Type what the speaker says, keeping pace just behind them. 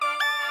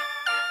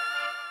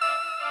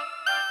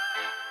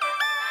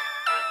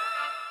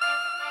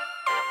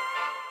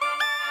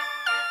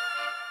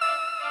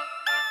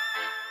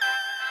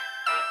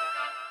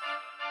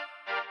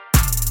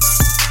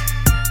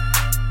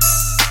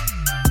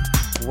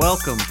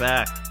Welcome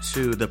back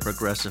to the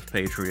Progressive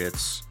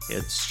Patriots.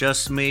 It's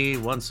just me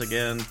once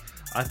again.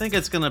 I think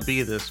it's going to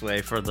be this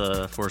way for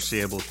the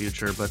foreseeable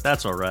future, but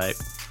that's all right.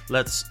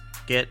 Let's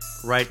get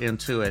right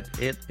into it.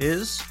 It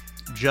is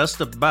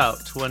just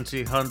about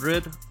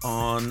 2000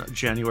 on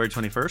January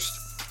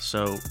 21st.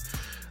 So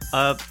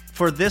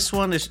for this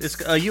one,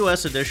 it's a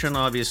U.S. edition,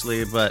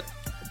 obviously, but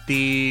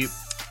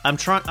I'm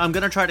going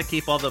to try to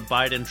keep all the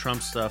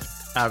Biden-Trump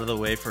stuff out of the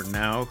way for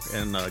now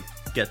and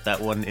get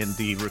that one in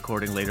the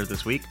recording later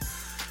this week,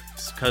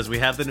 because we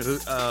have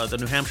the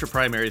New Hampshire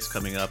primaries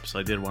coming up, so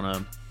I did want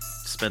to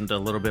spend a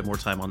little bit more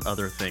time on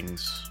other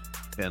things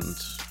and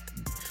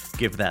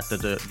give that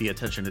the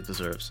attention it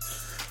deserves.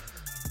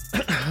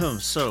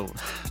 So,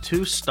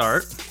 to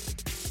start,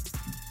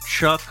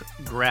 Chuck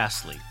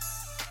Grassley.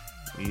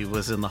 He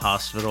was in the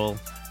hospital,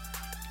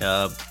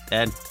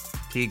 and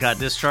he got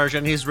discharged,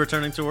 and he's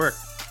returning to work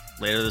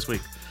later this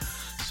week.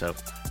 So,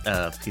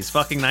 he's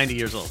fucking 90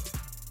 years old.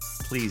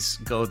 Please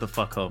go the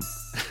fuck home.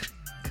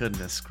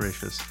 Goodness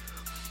gracious.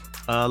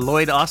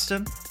 Lloyd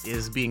Austin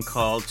is being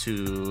called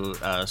to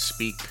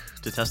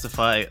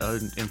testify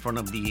in front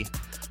of the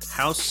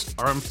House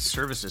Armed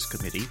Services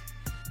Committee.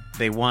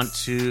 They want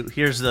to...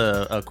 Here's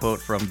a quote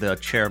from the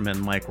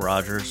chairman, Mike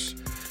Rogers.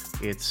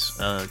 It's,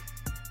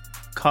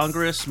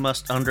 Congress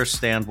must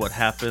understand what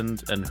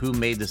happened and who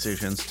made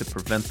decisions to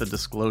prevent the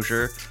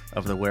disclosure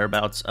of the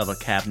whereabouts of a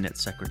cabinet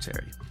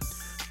secretary.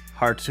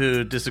 Hard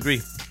to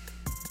disagree.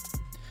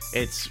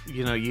 It's,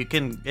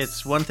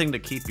 it's one thing to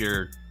keep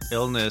your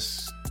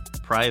illness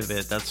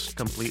private. That's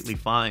completely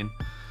fine.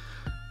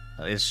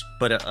 It's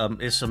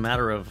a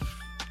matter of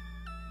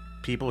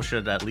people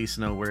should at least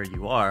know where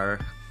you are,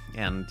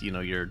 and,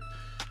 your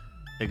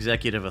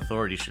executive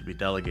authority should be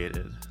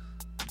delegated.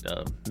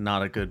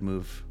 Not a good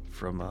move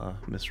from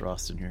Mr.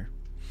 Austin here.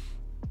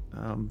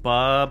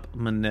 Bob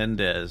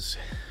Menendez.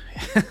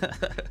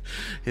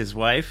 His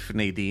wife,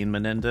 Nadine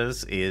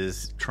Menendez,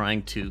 is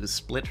trying to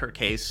split her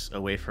case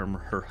away from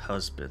her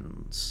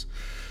husband's,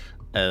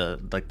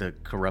 like the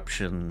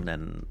corruption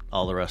and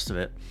all the rest of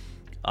it,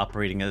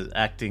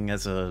 acting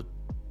as a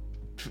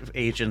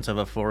agent of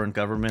a foreign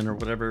government or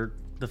whatever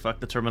the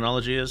fuck the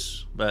terminology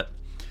is. But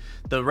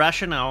the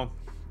rationale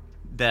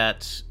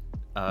that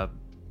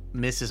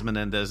Mrs.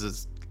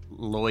 Menendez's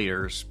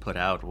lawyers put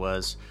out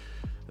was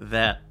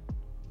that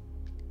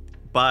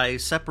by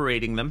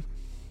separating them,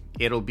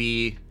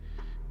 it's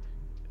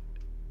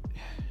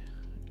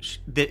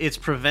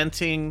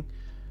preventing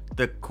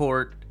the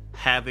court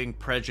having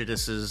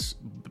prejudices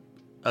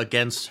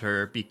against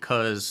her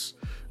because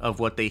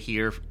of what they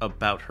hear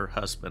about her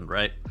husband,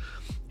 right?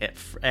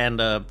 And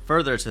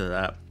further to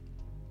that,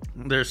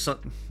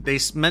 they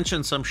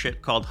mentioned some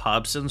shit called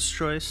Hobson's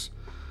choice,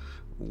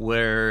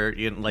 where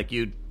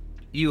you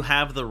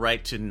have the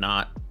right to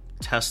not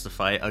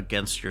testify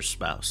against your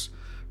spouse,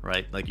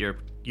 right? Like your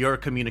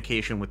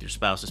communication with your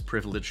spouse is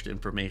privileged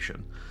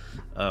information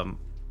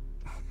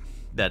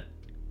that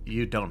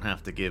you don't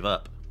have to give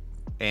up.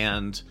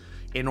 And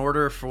in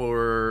order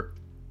for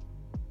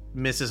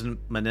Mrs.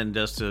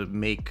 Menendez to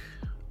make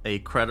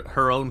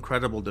her own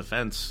credible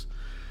defense,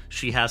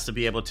 she has to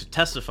be able to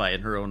testify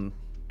in her own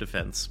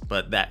defense.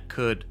 But that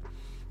could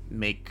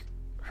make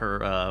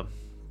her,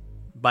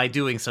 by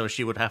doing so,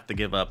 she would have to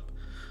give up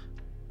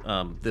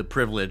the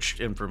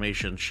privileged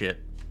information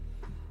shit.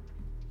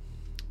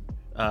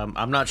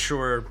 I'm not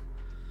sure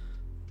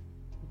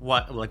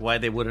why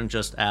they wouldn't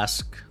just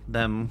ask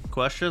them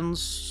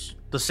questions,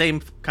 the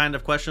same kind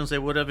of questions they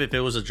would have if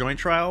it was a joint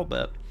trial.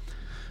 But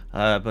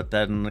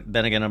then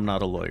again, I'm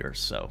not a lawyer,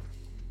 so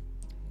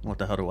what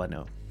the hell do I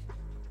know?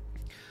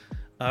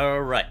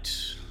 All right,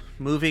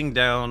 moving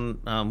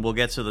down. We'll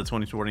get to the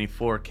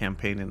 2024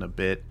 campaign in a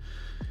bit.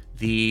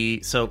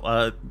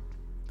 I've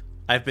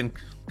been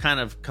kind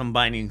of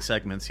combining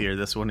segments here.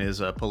 This one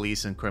is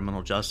police and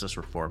criminal justice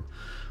reform.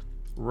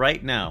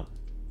 Right now,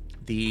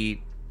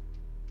 the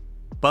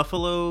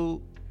Buffalo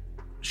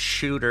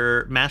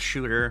mass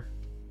shooter,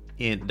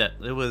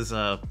 it was,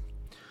 I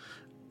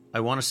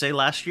want to say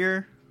last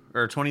year,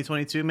 or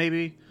 2022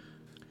 maybe?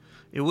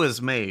 It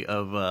was May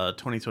of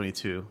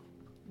 2022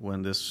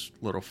 when this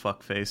little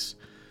fuckface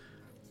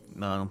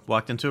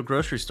walked into a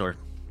grocery store,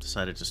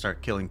 decided to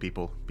start killing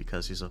people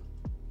because he's a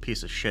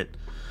piece of shit.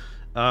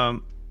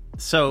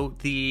 So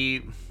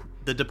the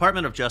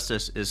Department of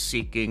Justice is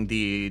seeking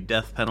the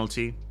death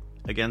penalty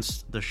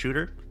against the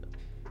shooter.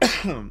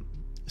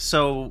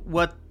 So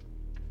what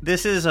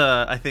this is,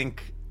 I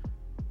think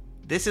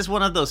this is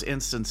one of those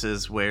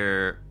instances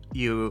where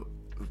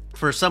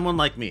for someone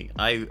like me,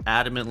 I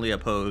adamantly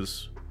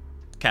oppose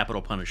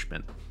capital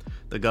punishment.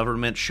 The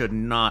government should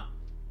not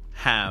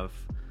have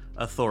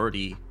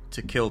authority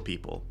to kill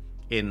people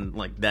in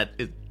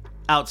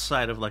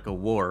outside of like a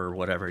war or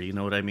whatever, you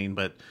know what I mean?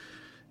 But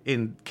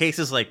in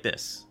cases like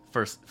this,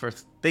 for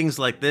things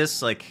like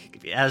this,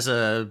 like as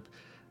a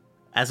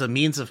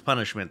means of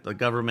punishment, the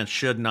government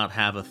should not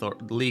have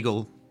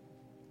legal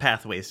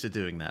pathways to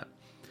doing that.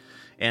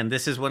 And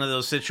this is one of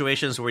those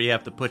situations where you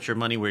have to put your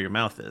money where your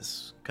mouth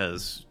is,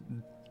 because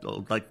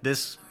like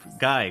this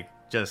guy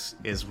just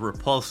is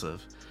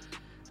repulsive.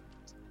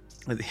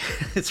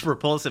 It's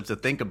repulsive to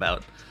think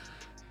about.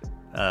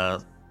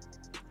 But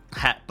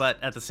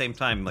at the same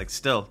time, like,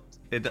 still,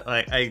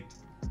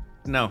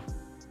 no.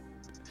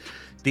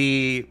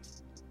 He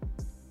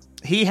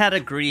had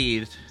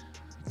agreed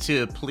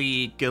to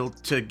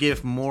to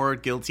give more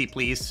guilty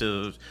pleas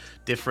to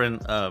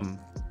different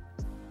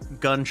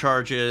gun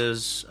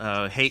charges,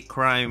 hate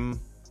crime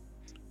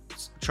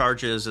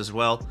charges as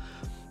well.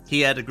 He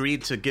had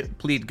agreed to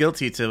plead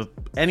guilty to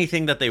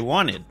anything that they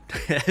wanted,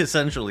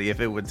 essentially, if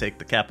it would take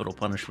the capital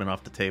punishment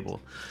off the table.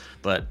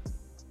 But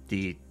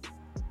the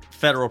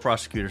federal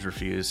prosecutors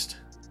refused.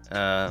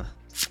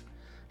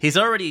 He's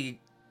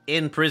already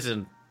in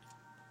prison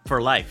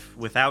for life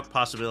without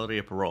possibility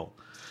of parole.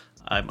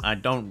 I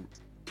don't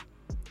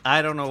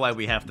know why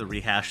we have to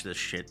rehash this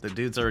shit. The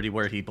dude's already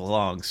where he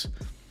belongs.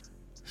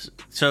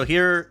 So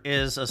here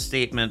is a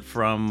statement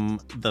from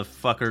the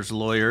fucker's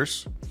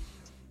lawyers.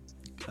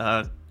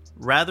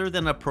 Rather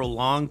than a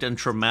prolonged and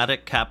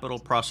traumatic capital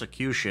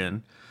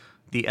prosecution,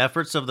 the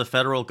efforts of the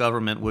federal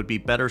government would be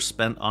better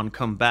spent on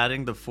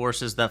combating the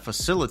forces that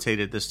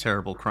facilitated this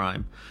terrible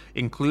crime,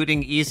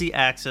 including easy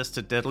access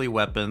to deadly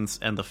weapons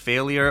and the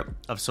failure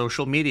of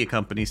social media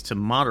companies to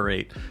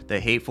moderate the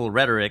hateful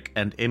rhetoric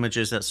and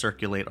images that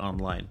circulate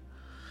online.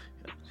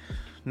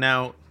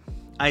 Now,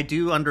 I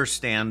do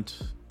understand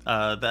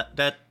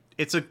that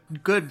it's a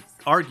good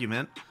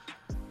argument,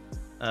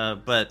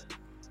 but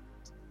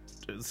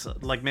it's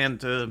like, man,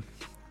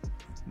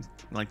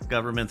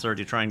 government's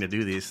already trying to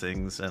do these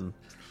things, and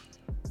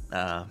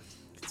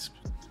it's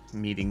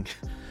meeting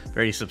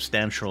very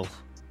substantial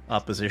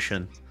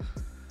opposition.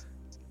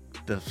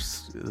 The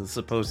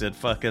supposed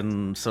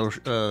fucking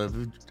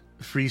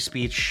free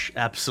speech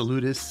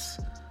absolutists.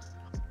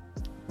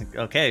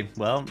 Okay,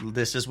 well,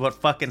 this is what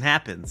fucking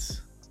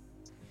happens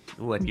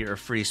when you're a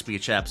free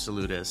speech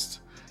absolutist,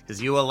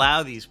 because you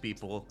allow these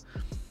people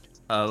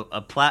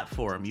a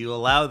platform. You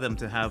allow them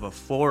to have a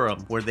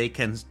forum where they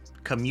can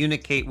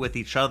communicate with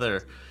each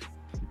other,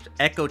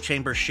 echo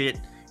chamber shit,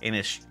 and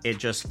it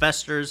just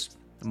festers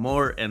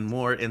more and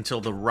more until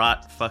the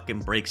rot fucking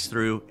breaks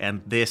through,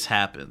 and this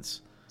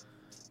happens.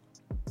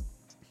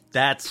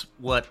 That's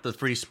what the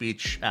free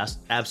speech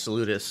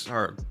absolutists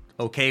are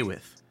okay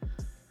with.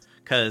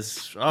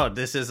 Because,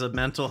 this is a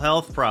mental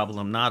health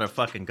problem, not a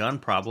fucking gun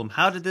problem.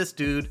 How did this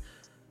dude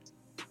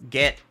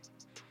get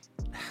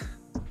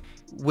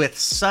with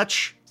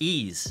such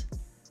ease?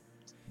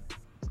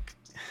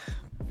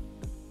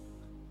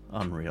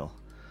 Unreal.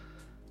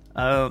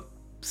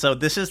 So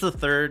this is the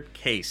third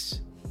case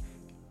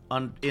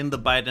in the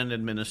Biden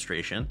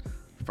administration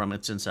from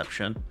its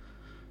inception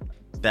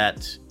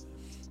that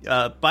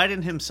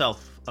Biden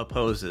himself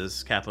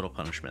opposes capital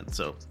punishment.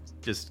 So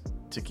just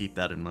to keep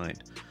that in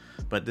mind.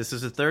 But this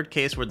is the third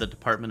case where the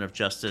Department of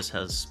Justice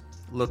has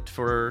looked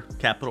for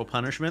capital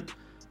punishment.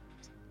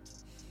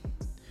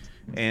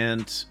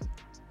 And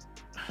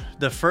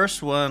the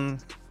first one,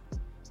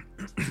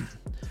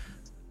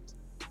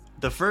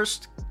 the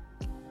first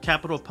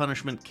capital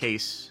punishment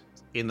case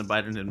in the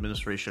Biden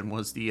administration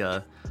was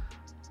the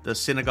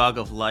Synagogue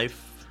of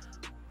Life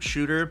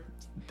shooter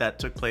that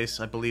took place,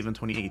 I believe, in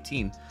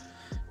 2018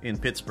 in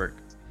Pittsburgh.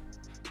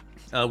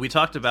 We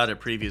talked about it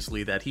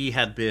previously that he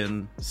had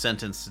been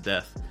sentenced to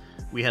death.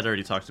 We had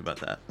already talked about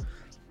that.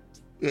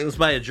 It was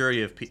by a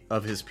jury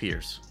of his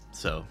peers.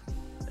 So,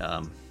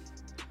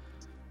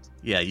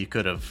 yeah,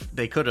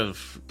 they could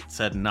have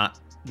said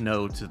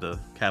no to the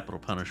capital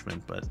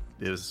punishment, but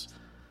it was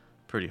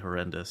pretty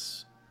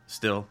horrendous.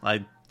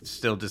 I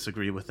still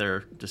disagree with their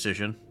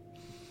decision,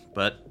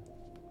 but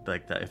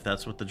like that, if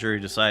that's what the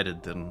jury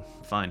decided, then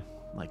fine,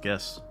 I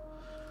guess.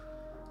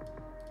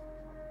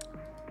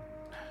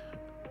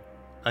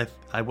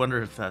 I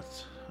wonder if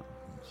that's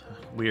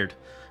weird.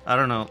 I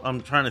don't know.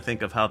 I'm trying to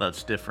think of how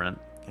that's different,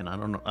 and I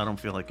don't know. I don't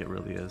feel like it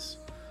really is.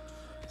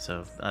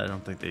 So I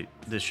don't think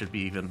this should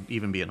be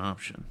even be an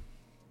option.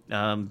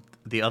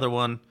 The other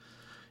one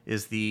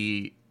is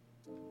in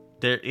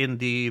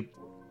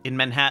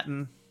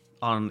Manhattan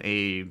on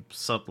a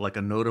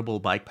notable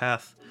bike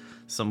path.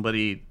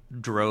 Somebody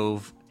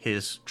drove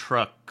his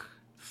truck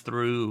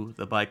through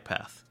the bike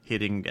path,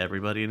 hitting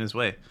everybody in his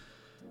way.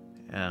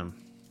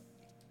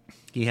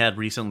 He had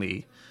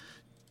recently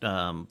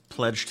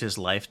pledged his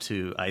life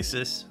to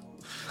ISIS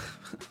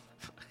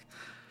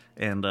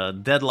and a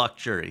deadlocked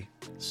jury,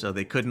 so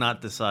they could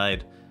not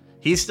decide.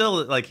 He's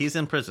still he's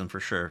in prison for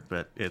sure,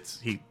 but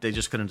they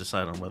just couldn't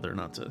decide on whether or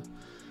not to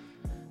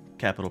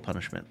capital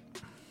punishment.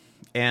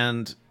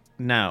 And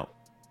now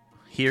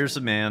here's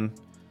a man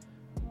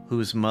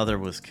whose mother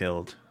was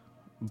killed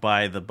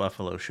by the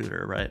Buffalo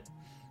shooter, right?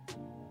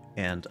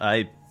 And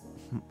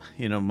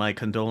my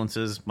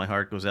condolences, my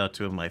heart goes out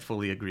to him. I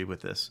fully agree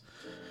with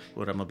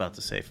what I'm about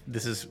to say.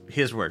 This is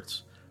his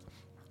words.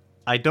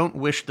 I don't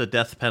wish the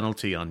death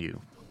penalty on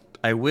you.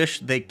 I wish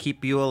they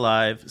keep you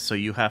alive so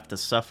you have to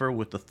suffer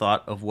with the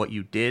thought of what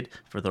you did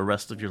for the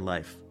rest of your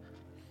life.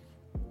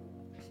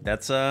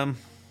 That's right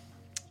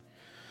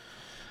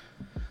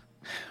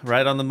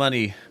on the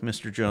money,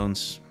 Mr.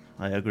 Jones.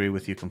 I agree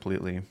with you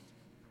completely.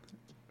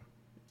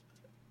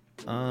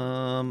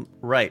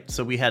 Right.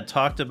 So we had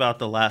talked about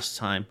the last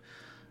time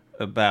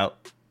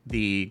about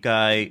the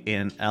guy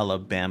in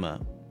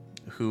Alabama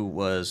who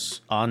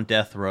was on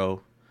death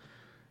row,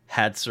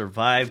 had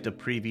survived a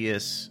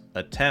previous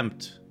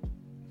attempt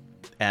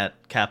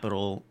at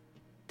capital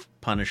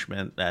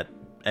punishment, at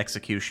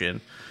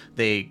execution.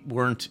 They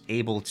weren't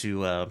able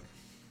to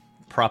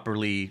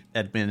properly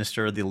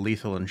administer the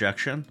lethal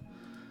injection.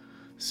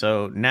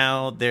 So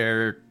now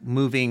they're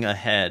moving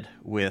ahead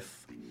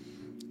with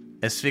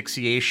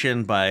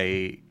asphyxiation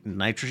by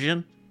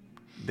nitrogen.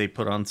 They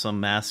put on some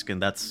mask,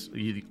 and that's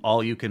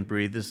all you can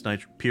breathe is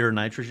pure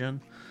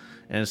nitrogen.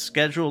 And it's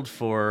scheduled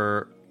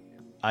for,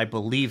 I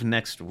believe,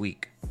 next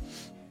week.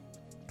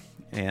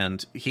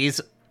 And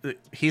he's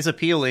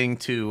appealing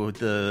to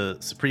the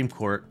Supreme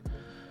Court.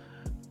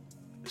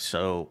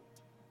 So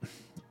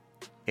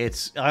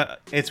it's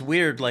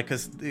weird, like,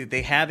 because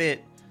they have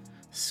it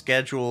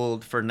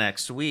scheduled for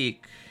next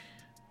week,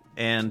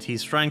 and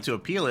he's trying to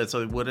appeal it.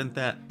 So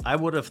I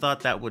would have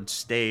thought that would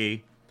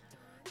stay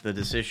the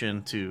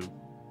decision to,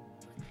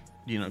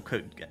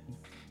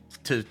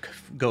 to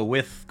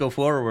go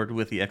forward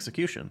with the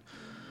execution,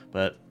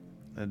 but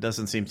it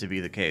doesn't seem to be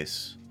the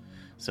case.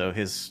 So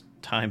his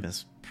time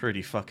is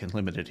pretty fucking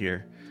limited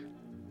here.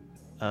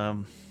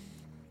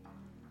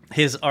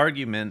 His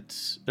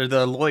argument, or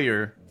the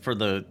lawyer for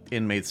the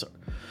inmates,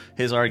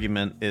 his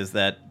argument is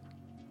that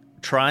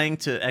trying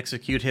to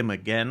execute him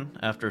again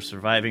after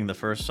surviving the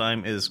first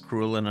time is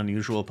cruel and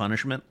unusual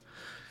punishment.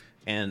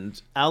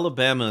 And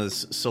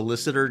Alabama's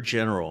Solicitor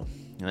General,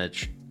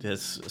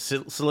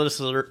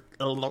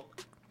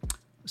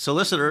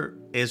 solicitor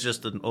is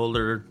just an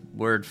older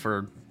word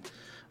for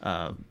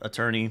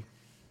attorney,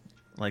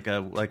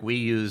 like we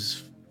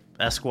use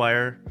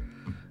Esquire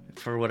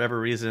for whatever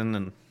reason,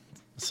 and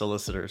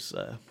solicitor's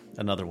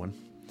another one.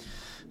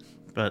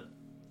 But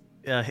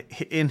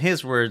in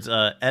his words,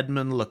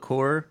 Edmund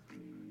LaCour,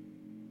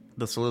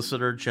 the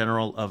Solicitor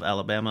General of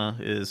Alabama,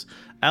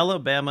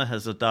 Alabama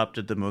has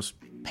adopted the most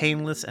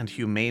painless and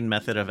humane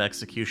method of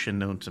execution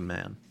known to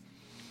man.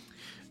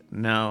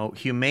 Now,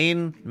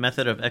 humane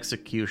method of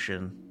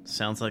execution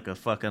sounds like a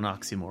fucking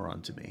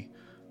oxymoron to me.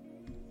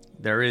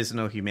 There is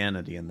no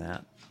humanity in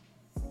that.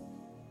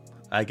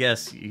 I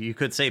guess you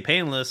could say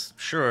painless,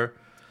 sure,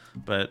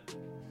 but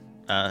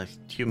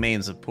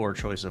humane's a poor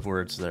choice of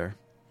words there.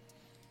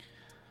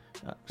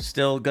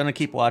 Still gonna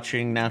keep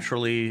watching.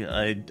 Naturally,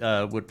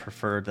 I would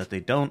prefer that they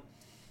don't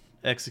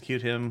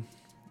execute him.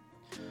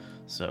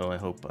 So I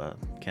hope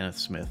Kenneth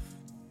Smith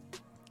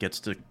gets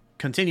to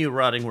continue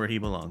rotting where he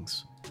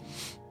belongs.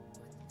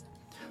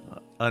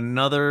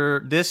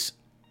 This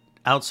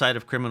outside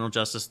of criminal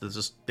justice,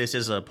 this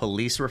is a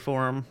police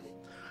reform.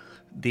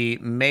 The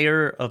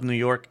mayor of New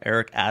York,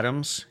 Eric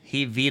Adams,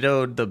 he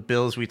vetoed the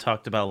bills we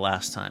talked about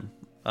last time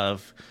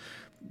of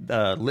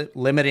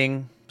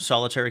limiting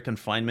solitary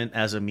confinement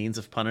as a means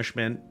of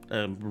punishment,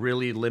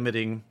 really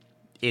limiting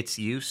its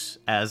use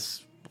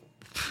as,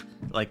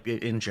 like,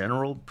 in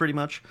general, pretty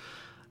much.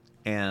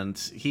 And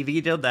he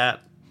vetoed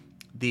that.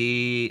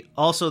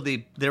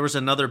 There was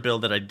another bill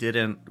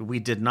that we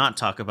did not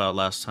talk about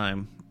last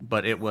time,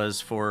 but it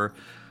was for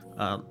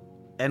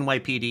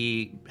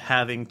NYPD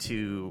having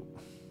to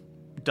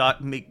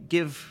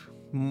give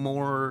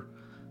more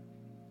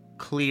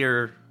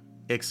clear,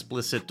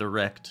 explicit,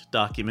 direct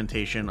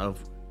documentation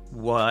of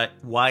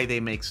why they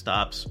make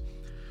stops,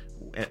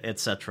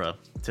 etc.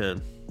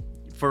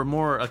 For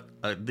more,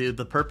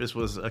 the purpose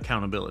was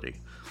accountability.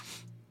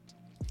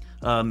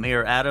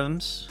 Mayor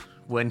Adams,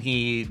 when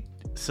he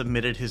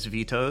submitted his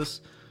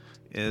vetoes,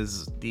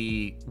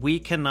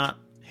 we cannot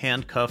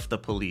handcuff the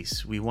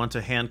police. We want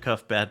to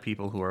handcuff bad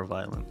people who are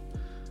violent.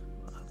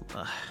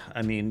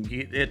 I mean,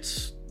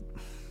 it's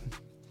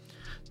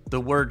the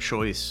word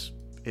choice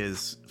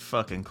is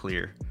fucking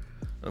clear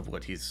of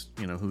what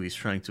who he's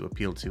trying to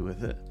appeal to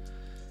with it.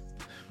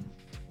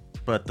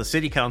 But the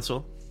city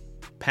council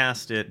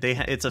passed it.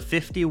 It's a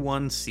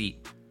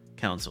 51-seat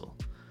council,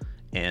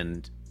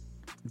 and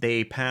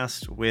they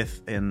passed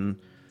with a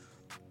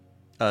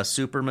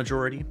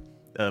supermajority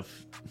of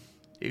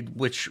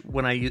which,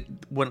 when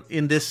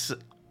in this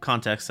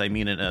context, I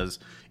mean it as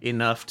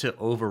enough to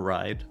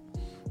override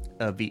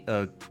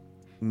a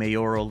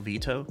mayoral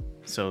veto.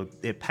 So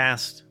it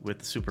passed with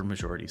the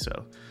supermajority.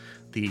 So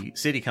the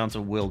city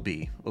council will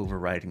be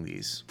overriding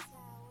these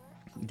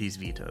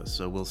vetoes.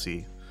 So we'll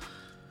see.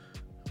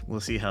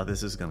 We'll see how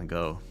this is going to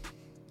go.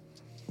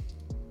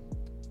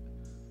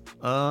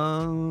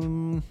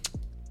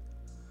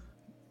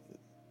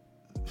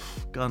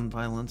 Gun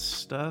violence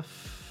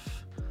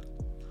stuff.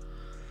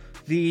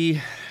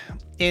 In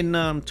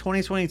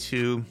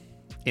 2022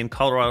 in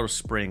Colorado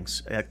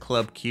Springs at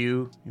Club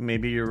Q,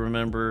 maybe you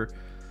remember,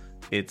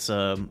 it's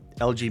a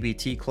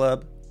LGBT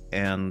club,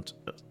 and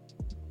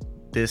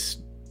this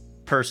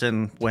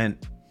person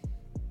went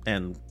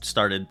and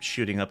started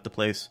shooting up the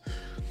place.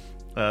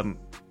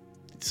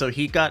 So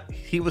he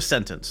was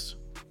sentenced.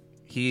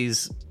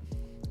 He's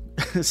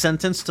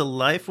sentenced to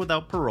life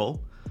without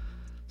parole.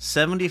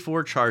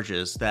 74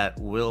 charges that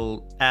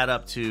will add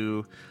up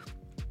to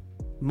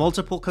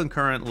multiple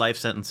concurrent life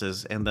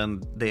sentences, and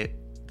then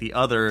the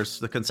others,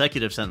 the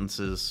consecutive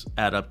sentences,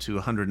 add up to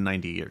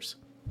 190 years.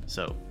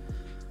 So,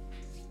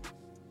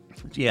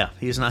 yeah,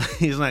 he's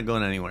not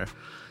going anywhere.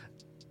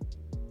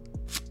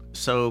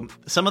 So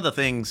some of the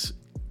things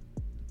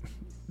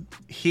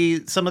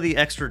some of the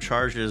extra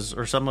charges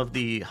or some of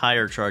the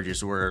higher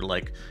charges were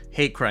like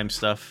hate crime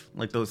stuff,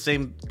 like the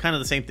same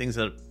things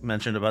that I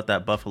mentioned about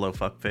that Buffalo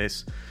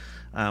fuckface.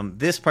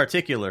 This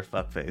particular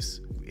fuckface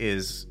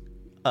is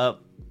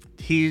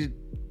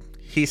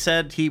he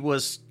said he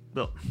was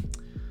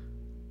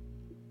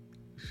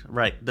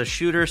right. The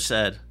shooter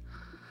said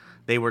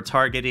they were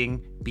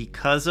targeting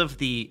because of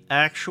the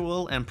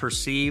actual and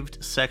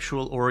perceived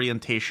sexual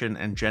orientation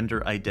and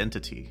gender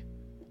identity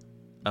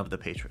of the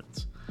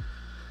patrons.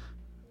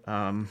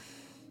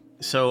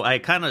 So I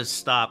kind of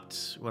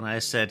stopped when I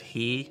said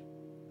he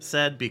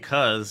said,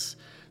 because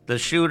the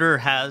shooter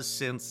has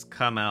since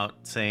come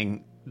out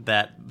saying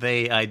that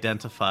they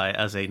identify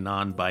as a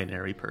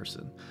non-binary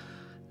person.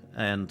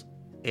 And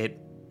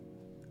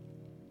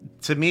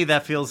to me,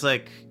 that feels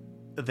like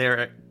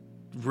they're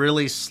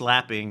really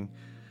slapping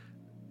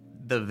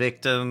the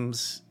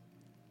victims,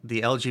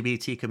 the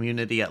LGBT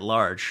community at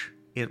large,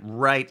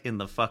 right in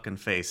the fucking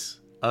face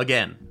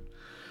again.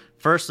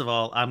 First of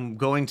all, I'm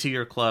going to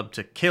your club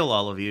to kill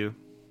all of you.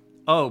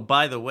 Oh,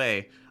 by the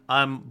way,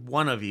 I'm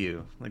one of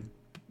you. Like,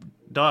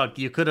 dog,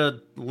 you could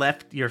have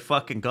left your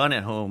fucking gun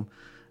at home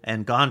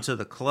and gone to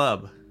the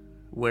club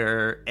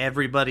where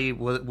everybody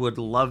would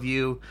love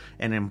you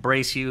and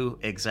embrace you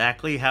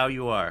exactly how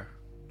you are.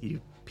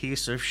 You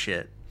piece of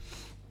shit.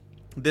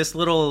 This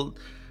little...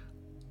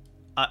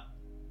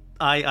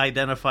 I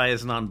identify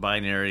as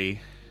non-binary.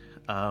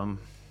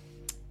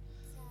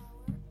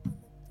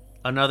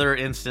 Another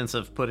instance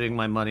of putting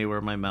my money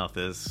where my mouth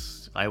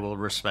is. I will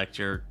respect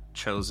your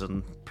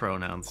chosen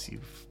pronouns, you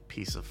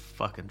piece of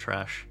fucking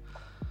trash.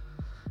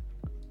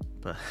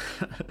 But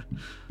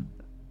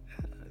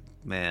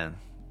man,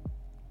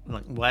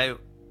 like, why?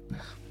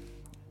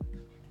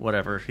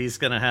 Whatever. He's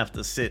gonna have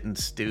to sit and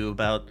stew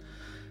about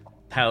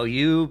how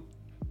you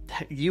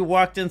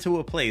walked into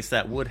a place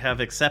that would have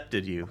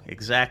accepted you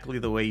exactly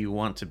the way you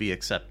want to be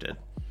accepted,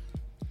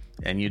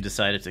 and you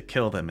decided to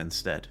kill them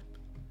instead.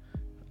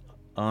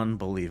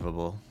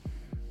 Unbelievable.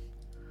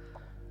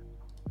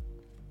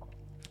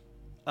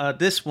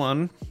 This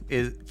one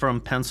is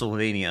from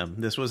Pennsylvania.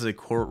 This was a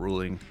court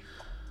ruling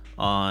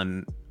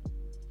on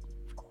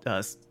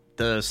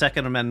the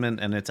Second Amendment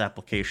and its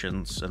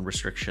applications and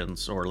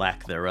restrictions or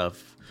lack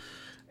thereof.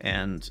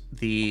 And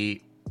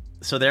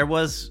so there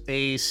was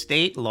a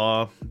state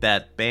law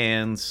that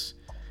bans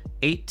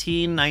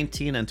 18,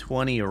 19, and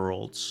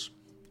 20-year-olds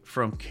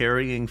from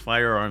carrying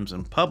firearms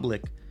in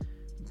public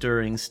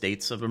during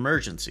states of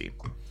emergency.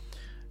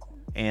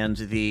 And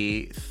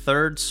the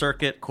Third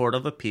Circuit Court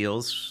of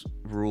Appeals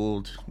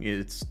ruled,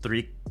 it's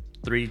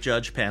three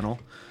judge panel,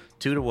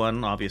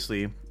 2-1,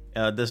 obviously.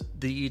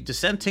 The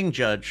dissenting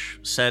judge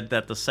said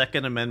that the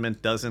Second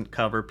Amendment doesn't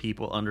cover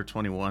people under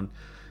 21.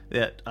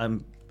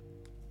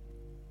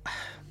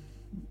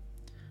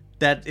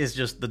 That is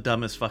just the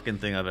dumbest fucking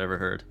thing I've ever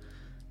heard.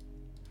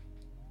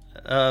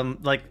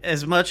 Like,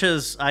 as much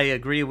as I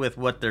agree with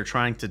what they're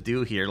trying to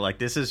do here, like,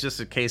 this is just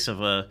a case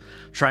of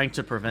trying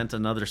to prevent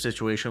another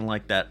situation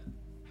like that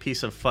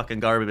piece of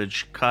fucking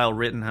garbage, Kyle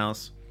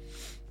Rittenhouse,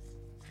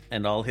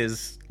 and all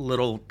his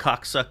little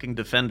cocksucking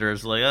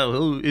defenders, like,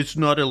 oh, it's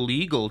not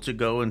illegal to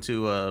go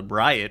into a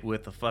riot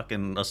with a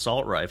fucking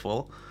assault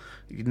rifle.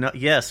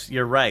 Yes,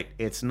 you're right,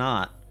 it's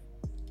not.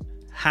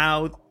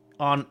 How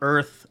on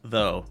earth,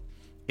 though,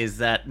 is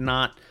that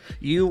not?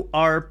 You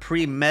are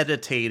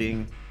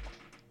premeditating.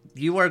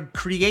 You are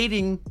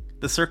creating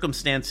the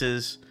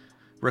circumstances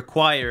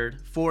required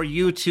for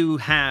you to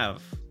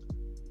have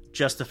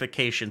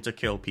justification to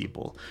kill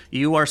people.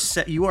 You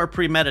are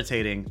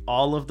premeditating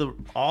all of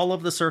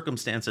the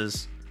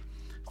circumstances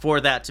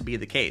for that to be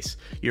the case.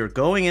 You're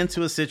going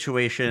into a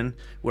situation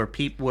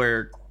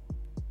where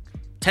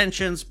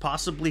tensions,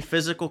 possibly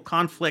physical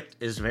conflict,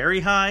 is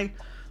very high.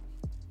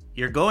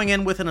 You're going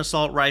in with an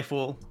assault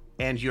rifle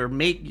and you're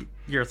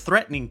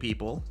threatening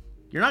people.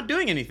 You're not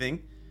doing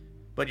anything,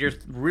 but you're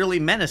really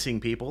menacing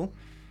people.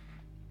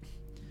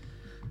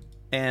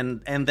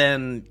 And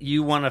then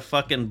you want to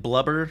fucking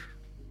blubber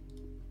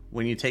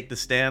when you take the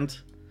stand.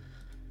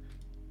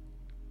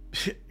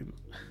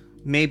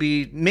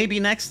 Maybe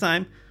next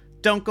time,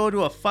 don't go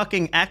to a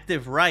fucking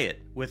active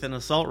riot with an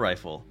assault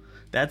rifle.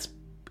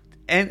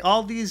 And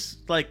all these,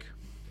 like,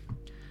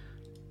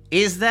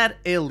 is that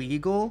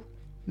illegal?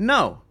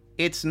 No,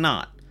 it's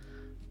not.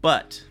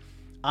 But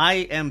I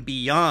am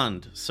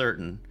beyond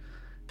certain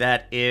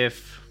that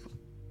if,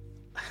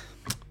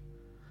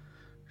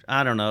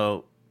 I don't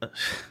know,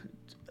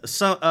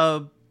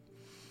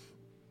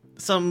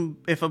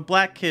 if a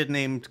black kid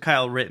named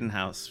Kyle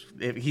Rittenhouse,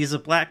 if he's a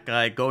black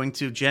guy going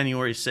to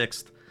January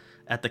 6th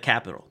at the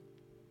Capitol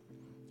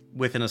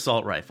with an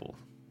assault rifle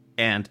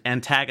and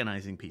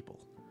antagonizing people,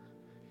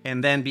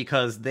 And then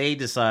because they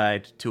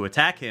decide to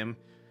attack him,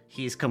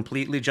 he's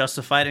completely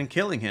justified in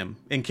killing him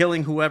and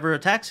killing whoever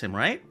attacks him,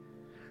 right?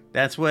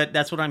 That's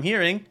what I'm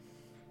hearing.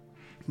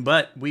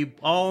 But we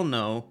all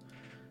know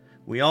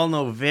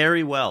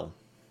very well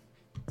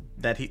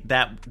that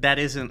that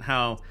isn't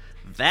how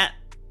that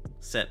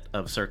set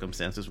of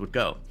circumstances would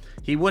go.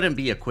 He wouldn't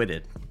be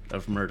acquitted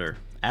of murder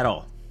at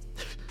all.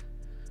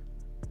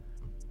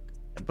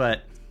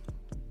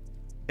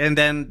 And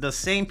then the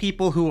same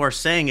people who are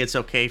saying it's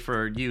okay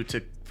for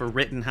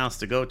Rittenhouse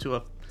to go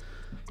to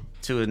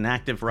an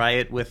active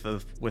riot with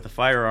a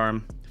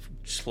firearm,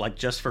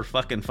 just for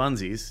fucking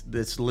funsies.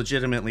 That's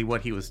legitimately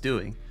what he was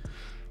doing.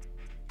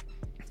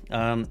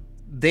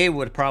 They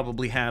would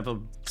probably have a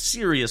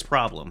serious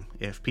problem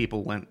if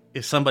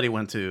somebody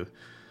went to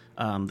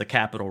the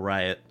Capitol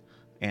riot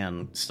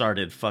and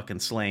started fucking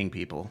slaying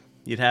people.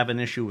 You'd have an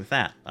issue with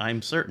that.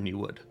 I'm certain you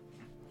would.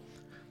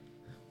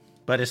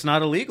 But it's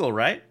not illegal,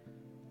 right?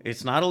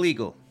 It's not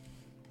illegal.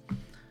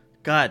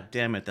 God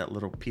damn it, that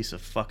little piece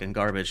of fucking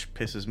garbage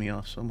pisses me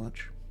off so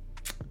much.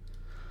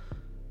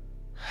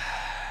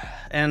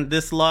 And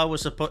this law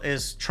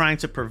is trying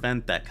to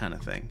prevent that kind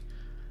of thing.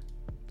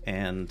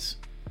 And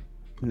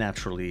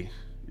naturally,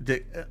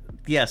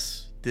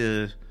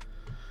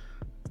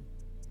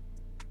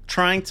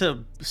 trying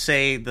to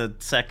say the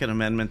Second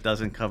Amendment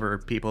doesn't cover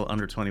people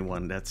under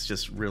 21, that's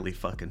just really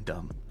fucking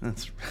dumb.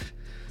 That's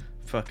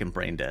fucking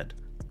brain dead.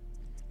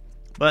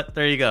 But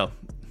there you go.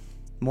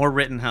 More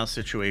Rittenhouse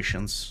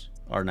situations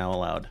are now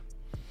allowed.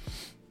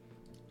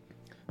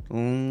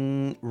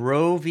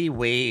 Roe v.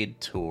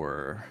 Wade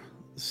tour.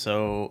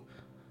 So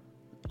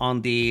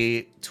on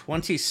the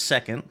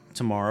 22nd,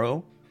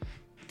 tomorrow,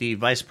 the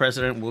vice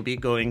president will be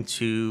going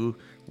to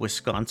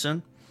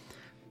Wisconsin.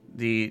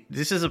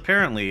 This is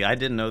apparently, I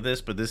didn't know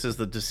this, but this is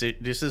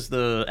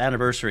the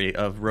anniversary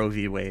of Roe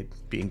v. Wade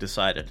being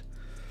decided.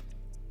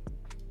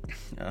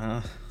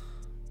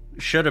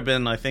 Should have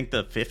been, I think,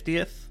 the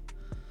 50th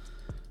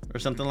or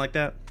something like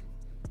that.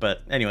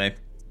 But anyway,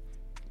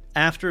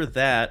 after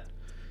that,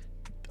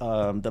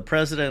 the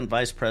president,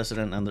 vice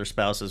president, and their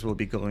spouses will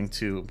be going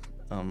to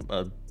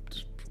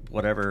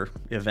whatever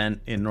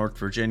event in North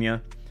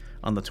Virginia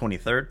on the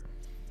 23rd.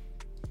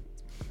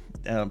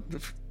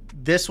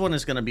 This one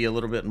is going to be a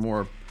little bit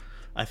more,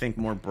 I think,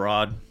 more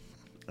broad,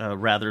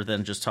 rather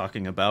than just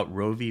talking about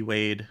Roe v.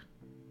 Wade.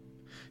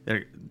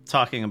 They're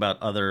talking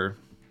about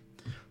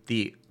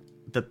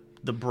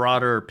the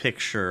broader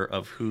picture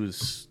of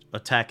who's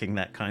attacking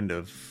that kind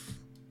of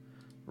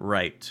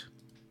right.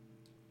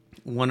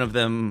 One of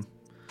them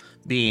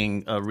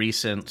being a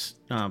recent,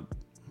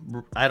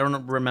 I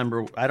don't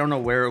know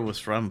where it was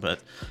from, but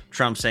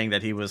Trump saying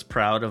that he was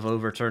proud of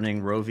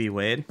overturning Roe v.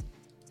 Wade,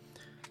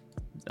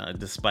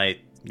 despite,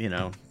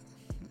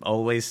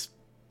 always,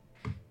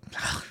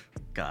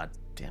 God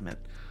damn it.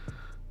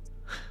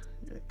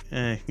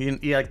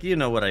 You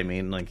know what I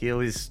mean. Like, he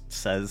always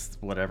says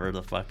whatever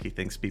the fuck he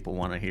thinks people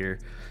want to hear.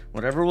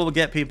 Whatever will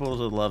get people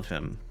to love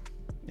him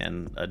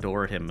and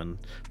adore him and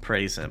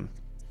praise him.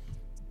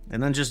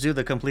 And then just do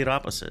the complete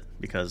opposite,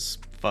 because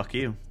fuck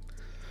you.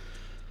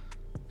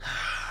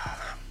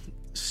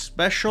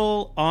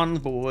 Special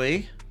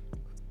envoy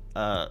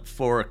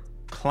for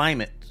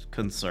climate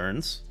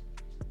concerns,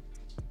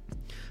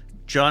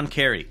 John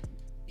Kerry.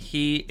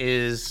 He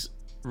is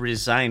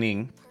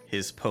resigning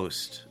his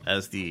post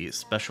as the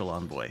special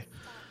envoy.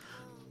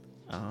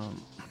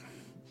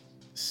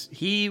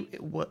 Some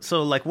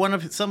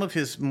of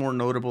his more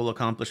notable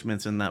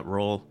accomplishments in that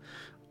role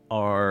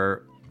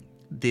are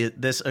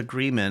this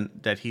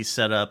agreement that he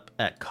set up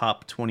at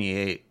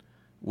COP28,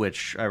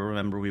 which I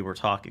remember we were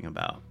talking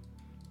about.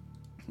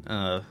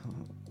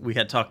 We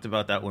had talked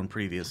about that one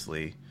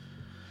previously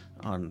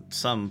on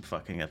some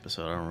fucking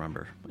episode. I don't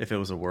remember if it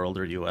was a world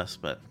or US,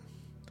 but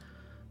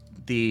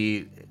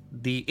the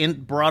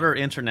broader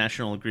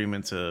international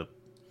agreement to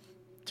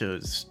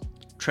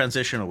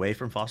transition away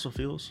from fossil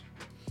fuels.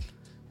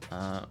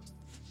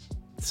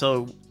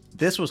 So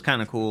this was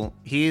kind of cool.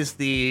 He is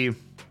the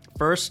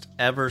first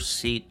ever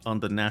seat on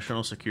the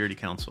National Security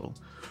Council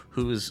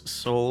whose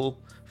sole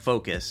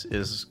focus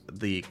is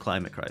the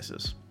climate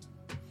crisis.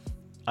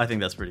 I think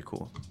that's pretty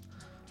cool.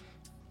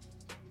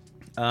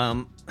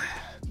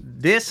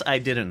 This I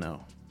didn't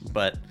know,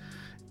 but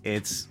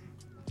it's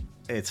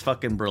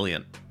fucking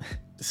brilliant.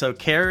 So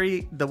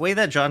Kerry, the way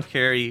that John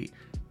Kerry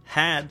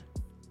had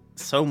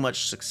so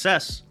much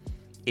success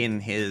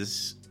in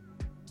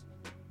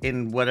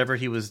whatever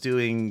he was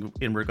doing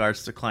in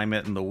regards to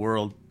climate and the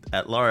world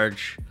at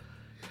large,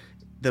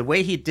 the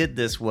way he did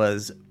this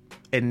was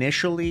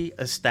initially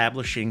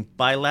establishing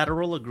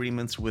bilateral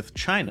agreements with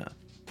China.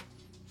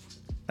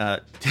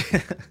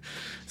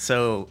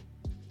 So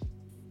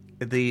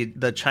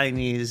the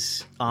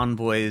Chinese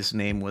envoy's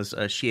name was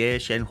Xie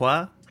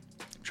Shenhua.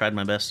 Tried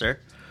my best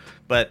there.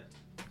 But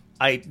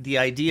the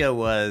idea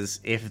was,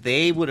 if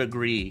they would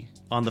agree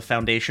on the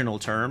foundational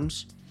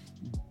terms,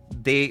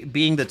 they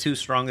being the two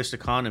strongest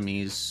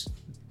economies,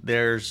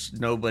 there's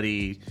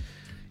nobody.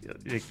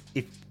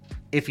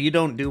 If you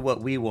don't do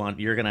what we want,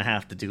 you're gonna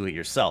have to do it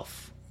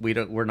yourself.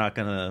 we're not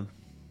gonna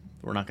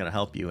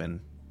help you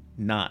in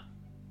not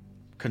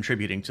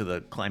contributing to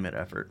the climate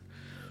effort.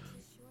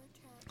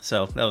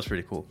 So that was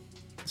pretty cool.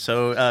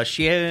 So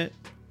Xie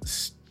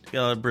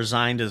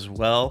resigned as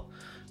well.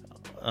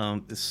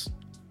 John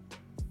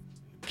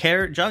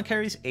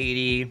Kerry's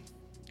 80.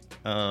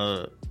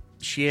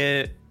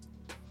 Xie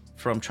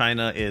from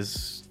China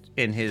is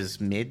in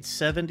his mid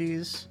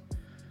 70s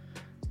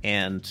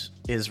and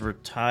is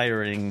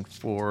retiring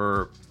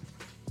for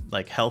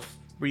like health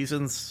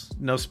reasons.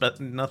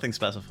 Nothing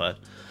specified.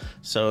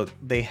 So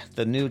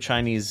the new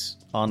Chinese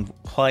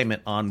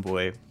climate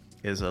envoy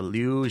is a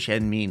Liu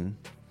Zhenmin.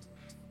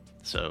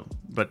 So,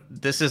 but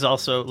this is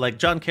also like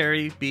John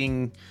Kerry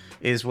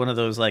is one of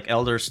those like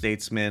elder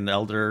statesmen,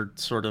 elder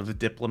sort of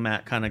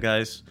diplomat kind of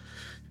guys,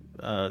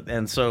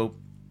 and so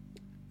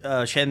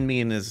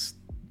Zhenmin is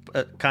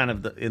kind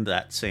of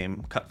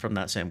cut from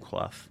that same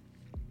cloth.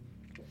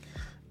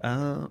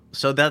 So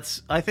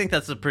I think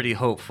that's a pretty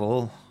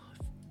hopeful.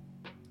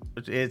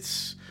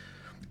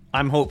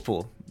 I'm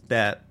hopeful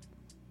that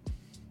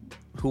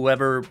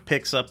whoever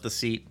picks up the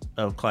seat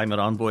of climate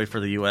envoy for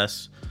the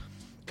U.S.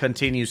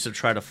 continues to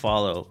try to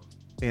follow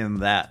in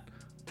that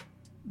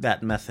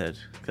method,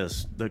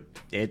 because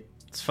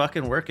it's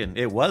fucking working.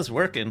 It was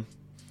working,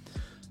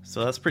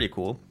 so that's pretty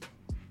cool.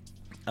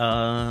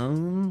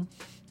 Now,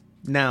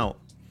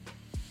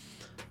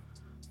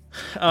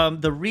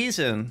 the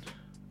reason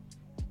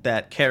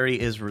that Kerry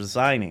is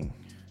resigning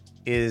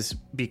is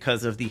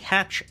because of the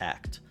Hatch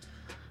Act,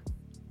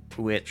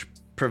 which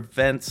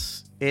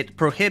prohibits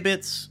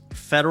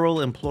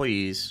federal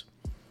employees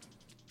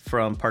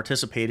from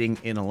participating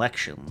in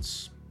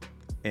elections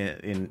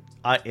in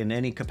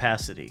any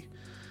capacity,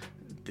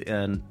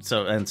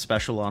 and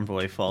Special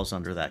Envoy falls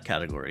under that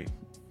category.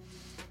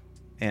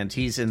 And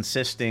he's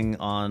insisting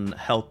on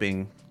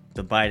helping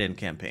the Biden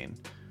campaign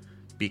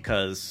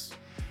because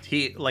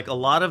a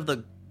lot of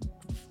the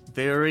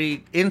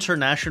very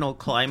international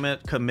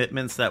climate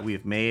commitments that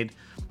we've made,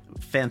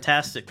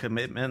 fantastic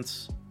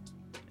commitments,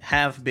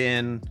 have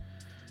been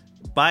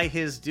by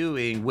his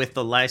doing with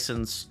the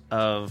license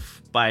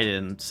of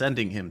Biden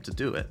sending him to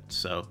do it.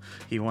 So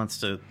he wants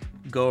to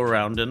go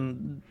around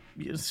and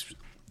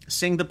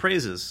sing the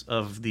praises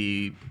of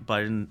the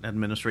Biden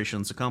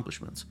administration's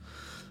accomplishments.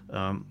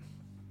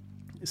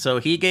 So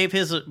he gave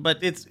but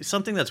it's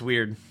something that's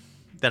weird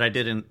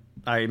that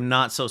I'm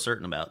not so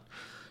certain about,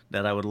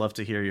 that I would love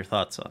to hear your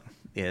thoughts on,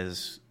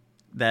 is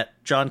that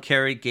John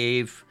Kerry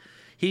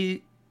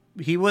he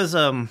was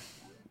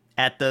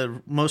at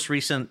the most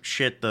recent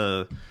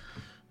the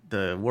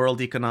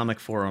World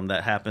Economic Forum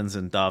that happens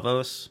in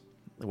Davos,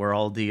 where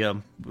all the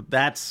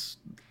that's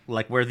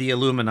like where the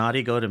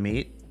Illuminati go to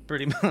meet,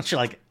 pretty much,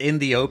 like in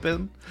the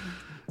open.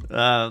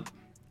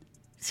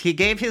 He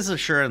gave his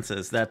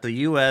assurances that the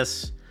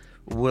U.S.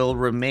 will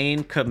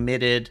remain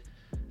committed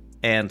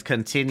and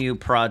continue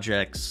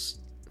projects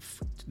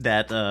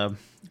that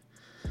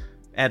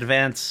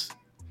advance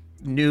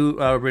new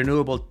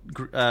renewable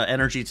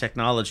energy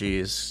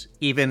technologies,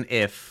 even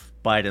if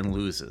Biden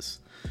loses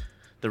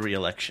the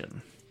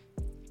re-election.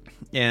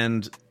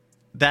 And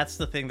that's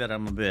the thing that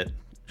I'm a bit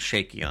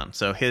shaky on.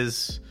 So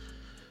his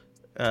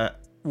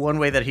one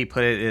way that he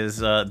put it is,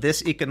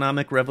 this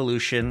economic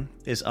revolution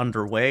is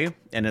underway,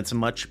 and it's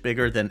much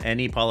bigger than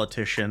any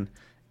politician,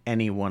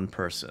 any one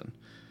person.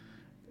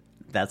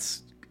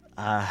 That's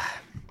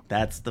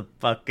the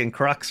fucking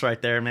crux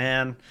right there,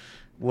 man.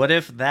 What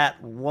if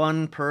that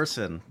one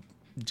person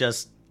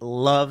just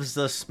loves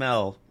the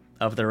smell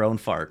of their own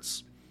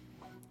farts?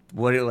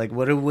 What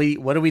do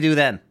we do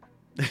then?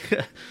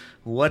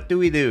 What do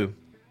we do?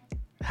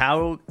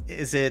 How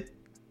is it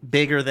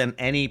bigger than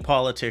any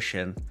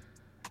politician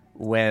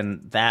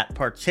when that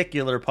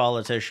particular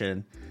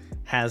politician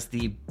has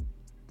the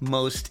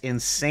most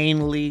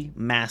insanely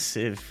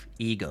massive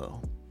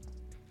ego?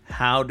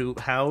 How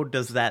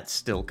does that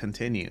still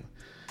continue?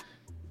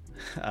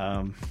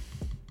 Some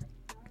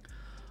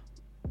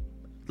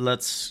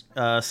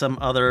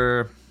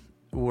other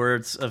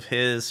words of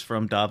his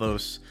from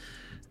Davos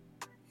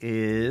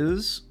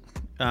is,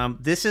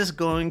 this is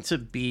going to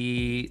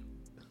be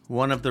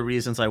one of the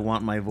reasons I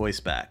want my voice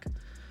back.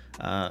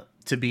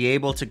 To be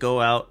able to go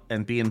out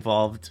and be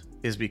involved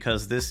is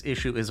because this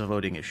issue is a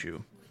voting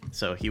issue.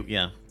 So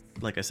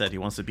like I said, he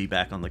wants to be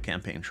back on the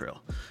campaign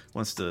trail.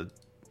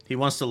 He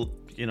wants to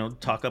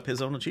talk up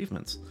his own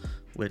achievements,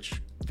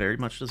 which very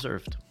much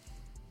deserved,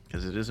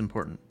 because it is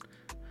important.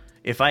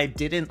 If I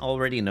didn't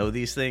already know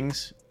these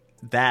things,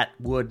 that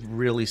would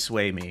really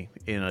sway me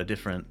in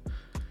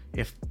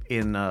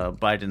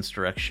Biden's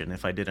direction,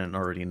 if I didn't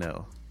already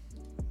know.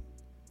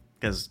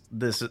 Because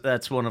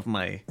that's one of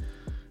my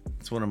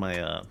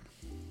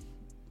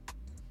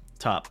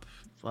top,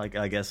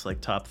 I guess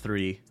top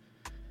 3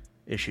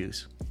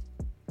 issues.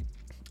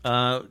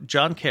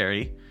 John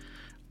Kerry,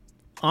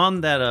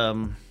 on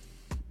that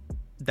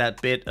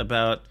bit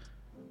about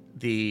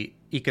the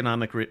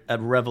economic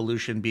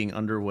revolution being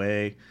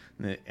underway,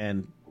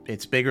 and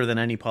it's bigger than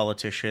any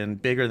politician,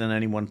 bigger than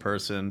any one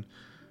person.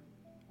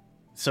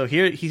 So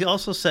here he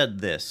also said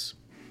this.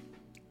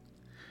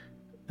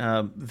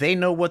 They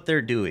know what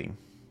they're doing.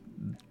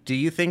 Do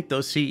you think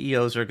those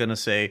CEOs are going to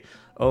say,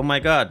 oh my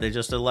God, they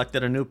just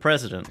elected a new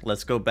president,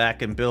 let's go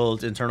back and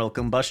build internal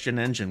combustion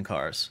engine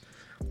cars?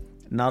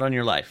 Not on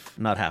your life.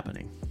 Not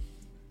happening.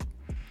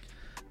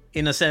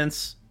 In a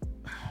sense,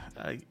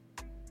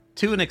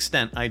 to an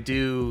extent, I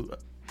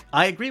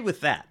agree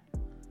with that.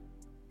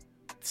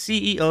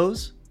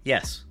 CEOs,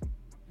 yes,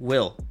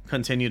 will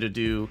continue to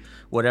do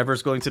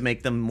whatever's going to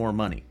make them more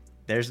money.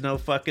 There's no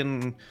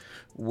fucking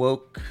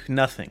woke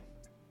nothing.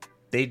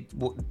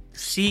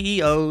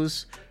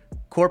 CEOs,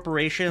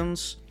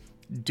 corporations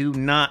do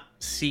not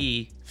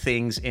see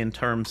things in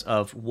terms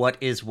of what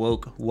is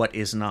woke, what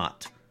is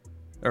not,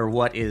 or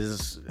what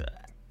is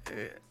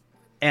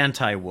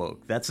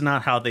anti-woke. That's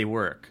not how they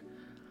work.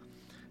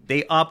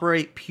 They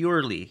operate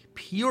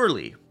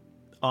purely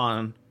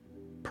on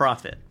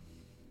profit.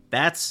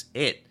 That's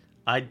it.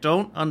 I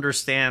don't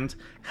understand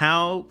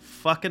how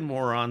fucking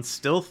morons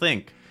still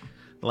think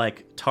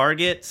like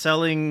Target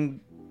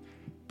selling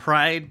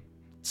Pride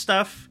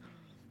stuff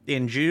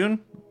in June.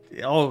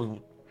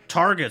 Oh,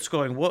 Target's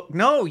going, what?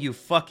 No, you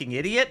fucking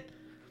idiot.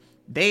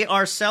 They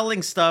are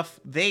selling stuff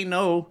they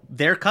know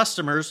their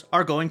customers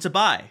are going to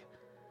buy.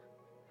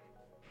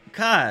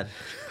 God,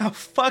 how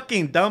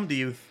fucking dumb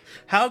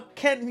how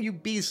can you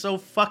be so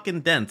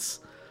fucking dense?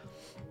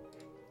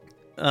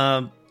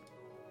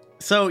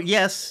 So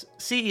yes,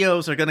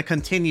 CEOs are going to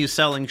continue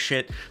selling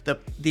shit.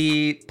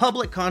 The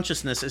public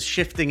consciousness is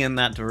shifting in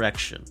that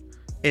direction.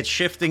 It's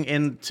shifting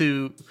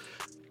into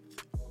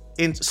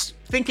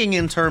thinking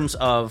in terms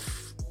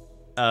of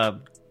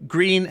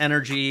green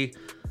energy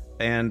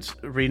and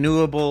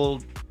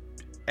renewable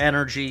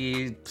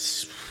energy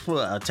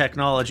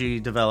technology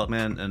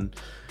development and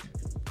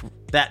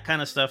that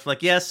kind of stuff.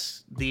 Like,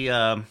 yes,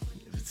 the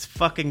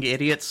fucking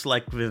idiots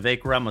like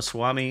Vivek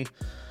Ramaswamy.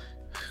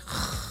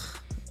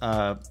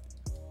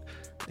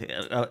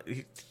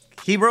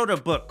 He wrote a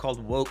book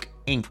called Woke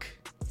Inc.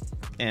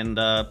 And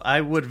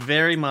I would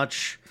very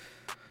much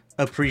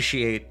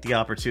appreciate the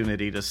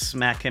opportunity to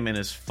smack him in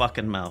his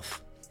fucking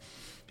mouth.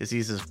 Because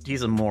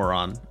he's a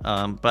moron.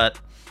 But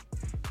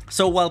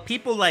so while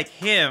people like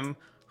him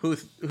who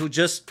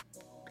just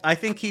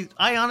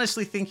I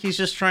honestly think he's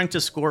just trying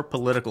to score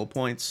political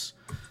points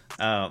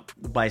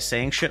by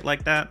saying shit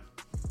like that.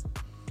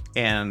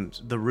 And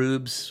the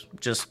rubes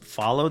just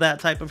follow that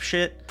type of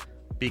shit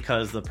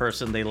because the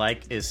person they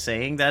like is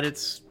saying that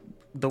it's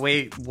the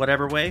way,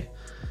 whatever way.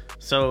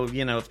 So,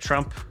 you know, if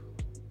Trump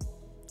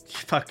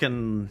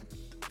fucking,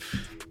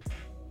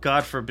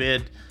 God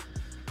forbid,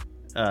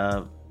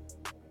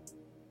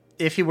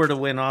 if he were to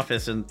win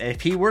office and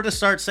if he were to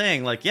start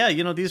saying like, yeah,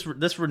 you know,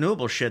 this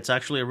renewable shit's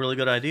actually a really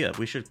good idea.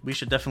 We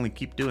should definitely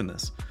keep doing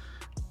this.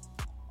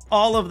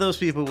 All of those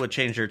people would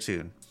change their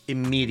tune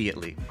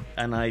immediately.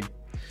 And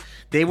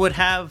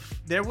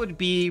there would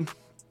be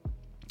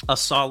a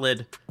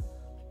solid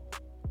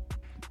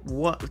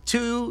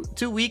 2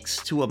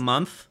 weeks to a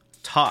month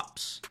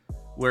tops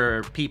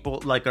where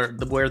people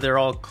where they're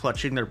all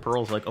clutching their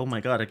pearls like, oh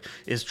my God,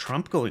 is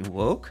Trump going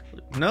woke?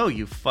 No,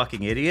 you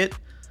fucking idiot.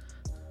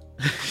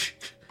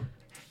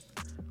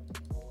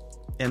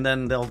 And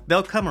then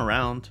they'll come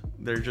around.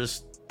 They're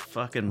just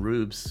fucking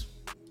rubes.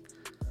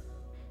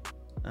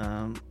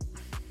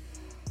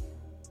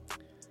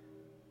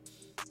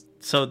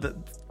 So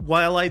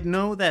while I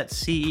know that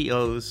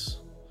CEOs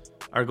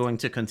are going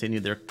to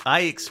continue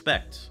I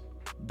expect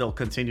they'll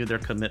continue their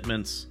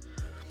commitments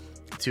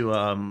to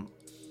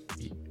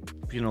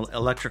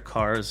electric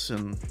cars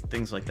and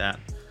things like that,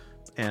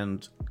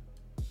 and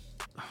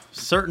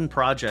certain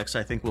projects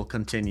I think will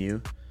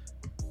continue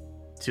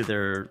to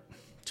their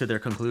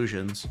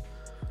conclusions.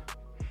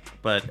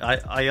 But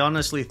I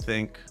honestly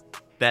think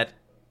that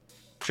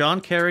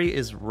John Kerry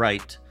is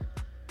right,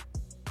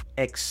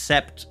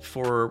 except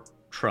for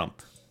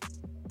Trump.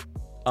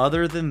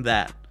 Other than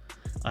that,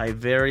 I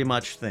very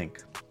much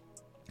think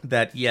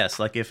that yes,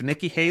 like if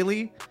Nikki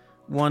Haley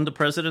won the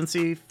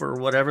presidency for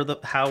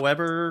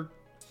however,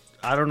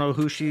 I don't know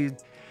who she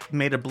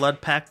made a blood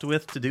pact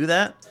with to do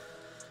that,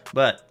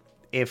 but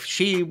if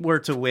she were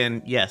to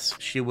win, yes,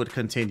 she would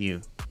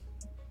continue.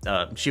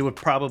 She would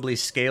probably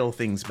scale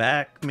things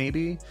back,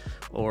 maybe,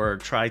 or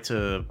try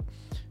to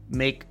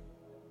make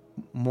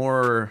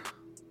more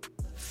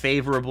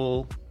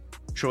favorable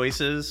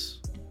choices.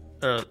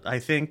 I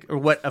think, or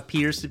what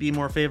appears to be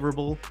more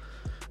favorable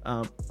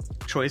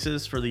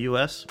choices for the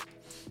U.S.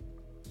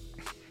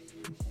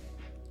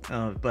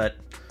 But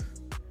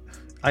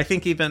I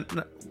think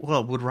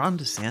would Ron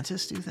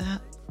DeSantis do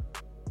that?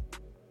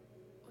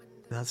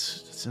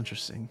 That's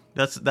interesting.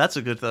 That's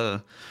a good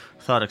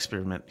thought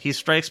experiment. He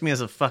strikes me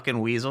as a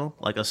fucking weasel,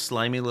 like a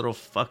slimy little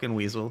fucking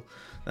weasel.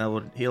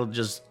 He'll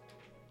just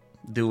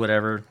do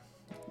whatever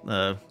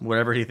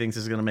he thinks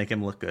is gonna make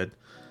him look good.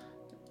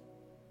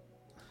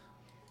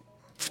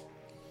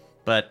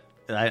 But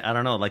I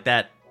don't know, like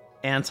that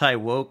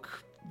anti-woke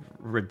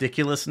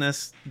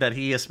ridiculousness that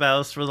he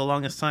espoused for the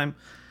longest time,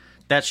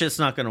 that shit's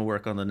not going to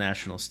work on the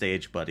national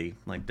stage, buddy.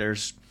 Like,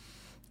 there's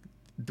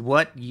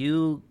what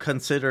you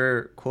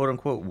consider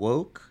quote-unquote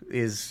woke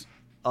is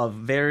a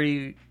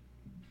very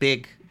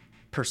big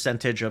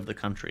percentage of the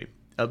country,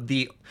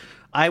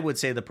 I would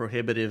say the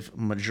prohibitive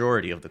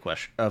majority of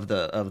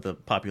the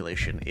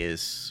population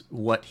is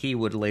what he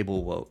would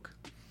label woke.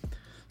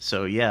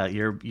 So yeah,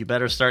 you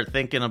better start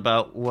thinking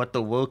about what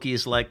the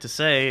wokies like to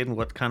say and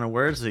what kind of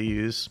words they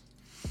use.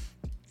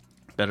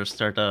 Better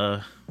start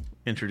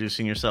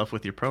introducing yourself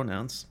with your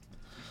pronouns.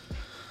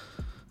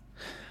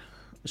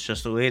 It's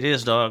just the way it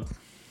is, dog.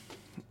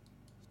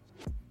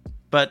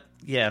 But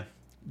yeah,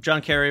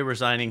 John Kerry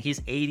resigning. He's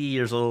 80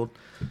 years old,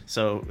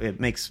 so it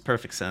makes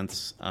perfect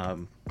sense.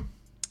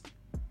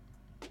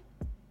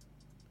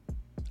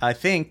 I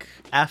think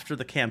after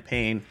the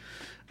campaign,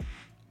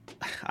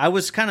 I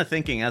was kind of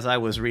thinking as I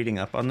was reading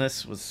up on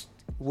this,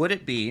 could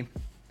it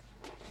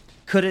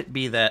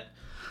be that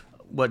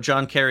what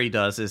John Kerry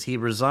does is he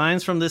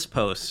resigns from this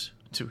post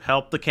to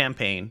help the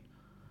campaign,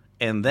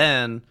 and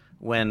then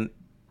when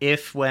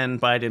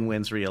Biden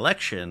wins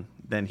re-election,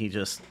 then he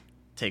just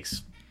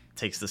takes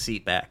the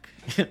seat back.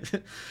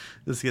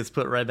 This gets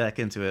put right back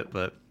into it,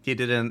 but he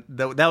didn't.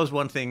 That was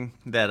one thing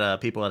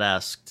that people had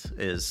asked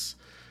is,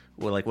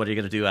 well, like, what are you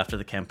going to do after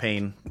the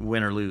campaign,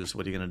 win or lose?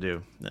 What are you going to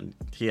do? And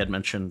he had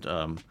mentioned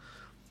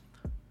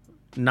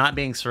not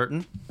being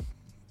certain,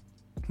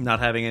 not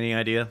having any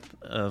idea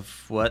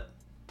of what.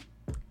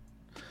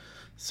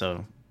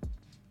 So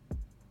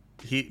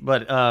he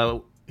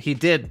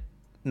did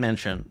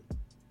mention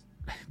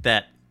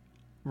that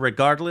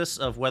regardless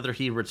of whether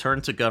he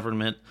returned to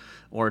government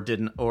or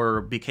didn't,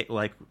 or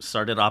became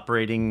started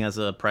operating as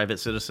a private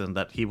citizen,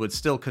 that he would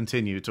still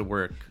continue to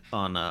work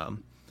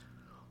on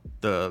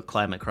the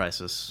climate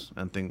crisis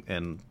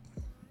and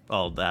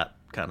all that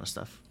kind of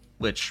stuff,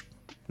 which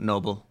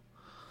noble.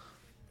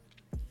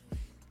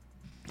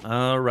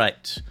 All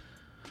right.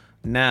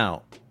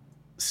 Now,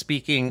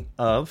 speaking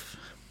of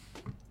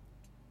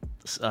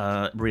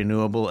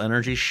renewable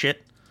energy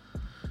shit,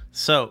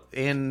 so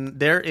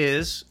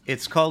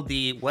it's called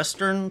the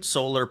Western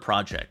Solar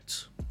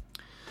Project,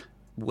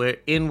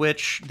 in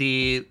which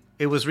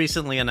it was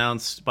recently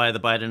announced by the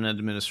Biden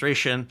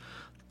administration.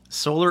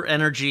 Solar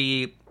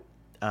energy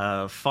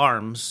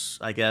farms,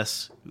 I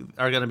guess,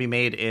 are going to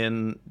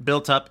be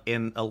built up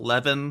in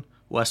 11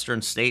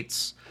 Western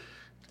states,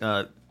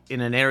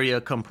 in an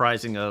area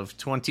comprising of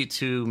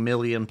 22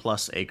 million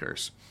plus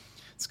acres.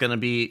 It's going to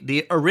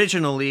be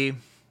originally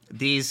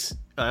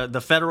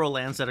the federal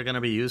lands that are going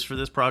to be used for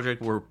this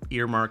project were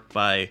earmarked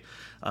by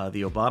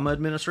the Obama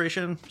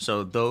administration.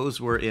 So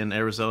those were in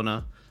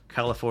Arizona,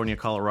 California,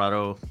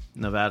 Colorado,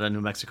 Nevada,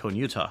 New Mexico, and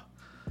Utah.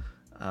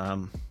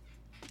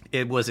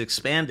 It was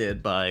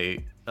expanded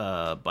by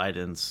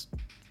Biden's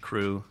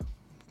crew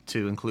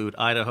to include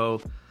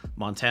Idaho,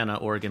 Montana,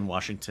 Oregon,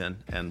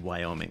 Washington, and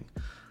Wyoming.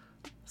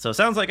 So it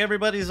sounds like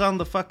everybody's on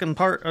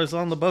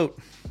the boat,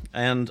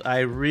 and I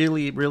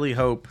really, really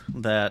hope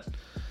that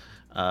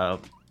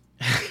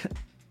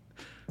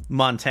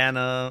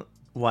Montana,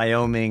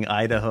 Wyoming,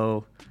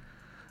 Idaho,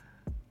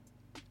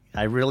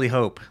 I really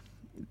hope,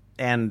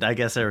 and I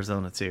guess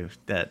Arizona too,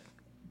 that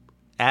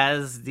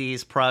as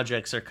these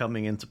projects are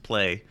coming into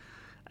play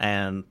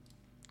and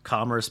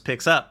commerce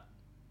picks up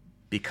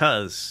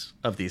because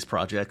of these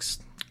projects,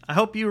 I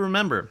hope you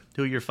remember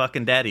who your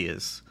fucking daddy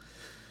is.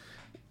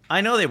 I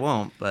know they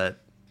won't, but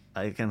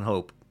I can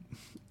hope.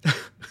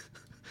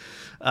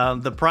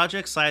 The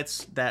project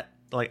sites that,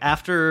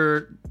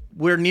 after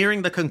we're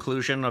nearing the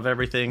conclusion of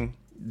everything,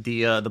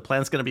 the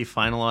plan's going to be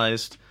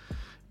finalized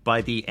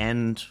by the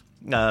end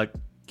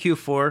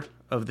Q4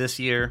 of this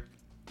year.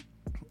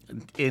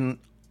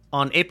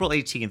 On April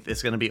 18th,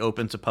 it's going to be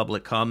open to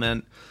public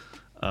comment.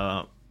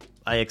 I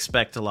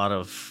expect a lot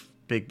of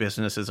big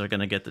businesses are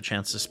going to get the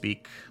chance to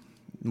speak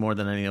more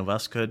than any of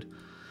us could,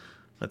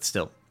 but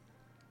still.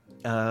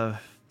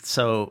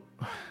 So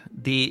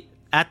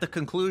at the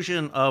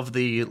conclusion of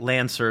the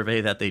land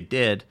survey that they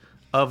did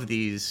of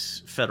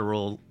these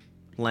federal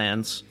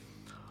lands,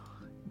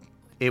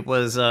 it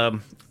was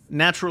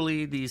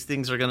naturally these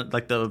things are going to,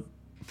 like the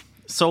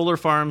solar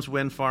farms,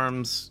 wind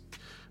farms,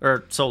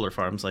 or solar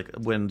farms, like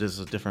wind is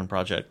a different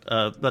project,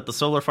 but the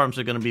solar farms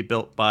are going to be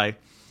built by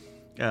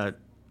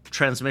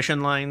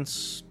transmission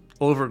lines,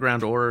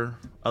 overground or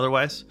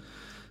otherwise.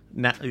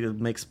 It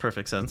makes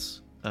perfect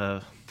sense.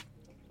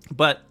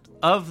 But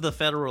of the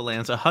federal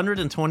lands,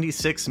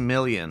 126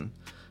 million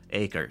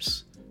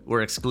acres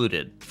were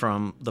excluded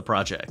from the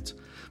project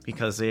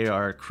because they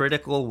are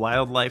critical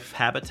wildlife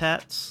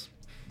habitats.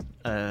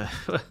 It's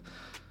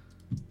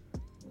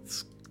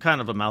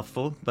kind of a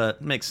mouthful,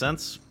 but makes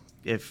sense.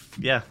 If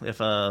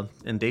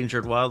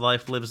endangered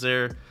wildlife lives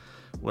there,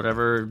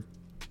 whatever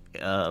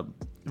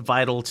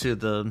vital to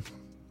the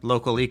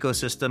local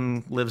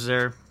ecosystem lives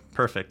there,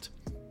 perfect.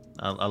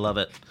 I love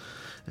it.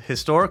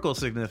 Historical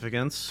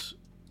significance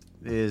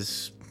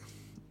is,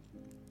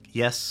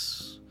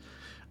 yes,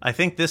 I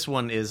think this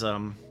one is,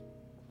 you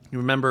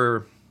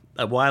remember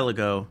a while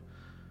ago,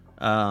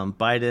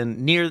 Biden,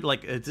 near,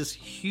 this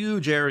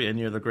huge area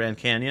near the Grand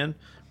Canyon,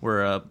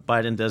 where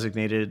Biden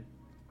designated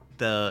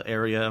the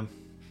area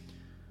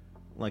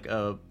like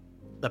a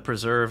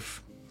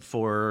preserve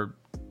for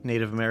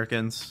Native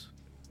Americans,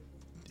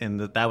 and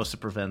that was to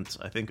prevent,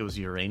 I think it was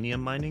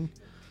uranium mining.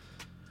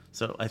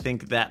 So I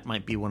think that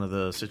might be one of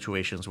the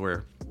situations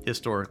where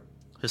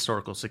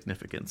historical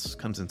significance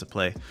comes into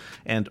play.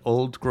 And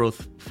old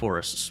growth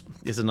forests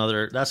is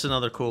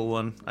another cool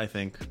one, I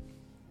think.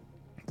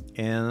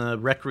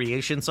 And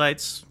recreation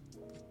sites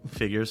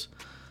figures.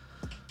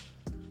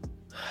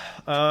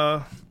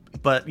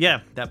 But yeah,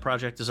 that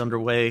project is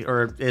underway,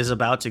 or is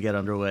about to get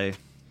underway.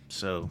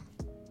 So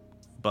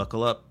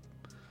buckle up.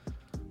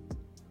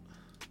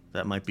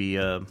 That might be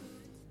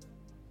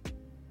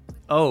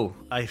oh,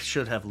 I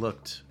should have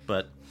looked,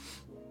 but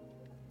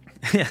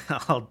yeah,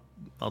 I'll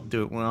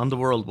do it on the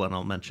world one.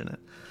 I'll mention it.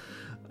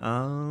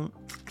 How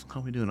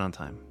are we doing on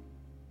time?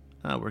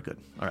 We're good.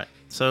 All right.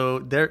 So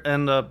there,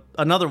 and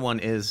another one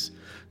is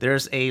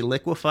there's a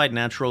liquefied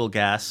natural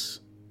gas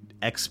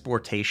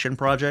exportation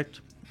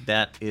project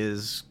that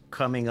is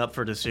coming up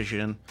for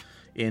decision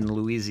in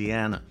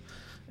Louisiana,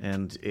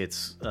 and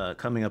it's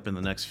coming up in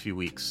the next few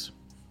weeks.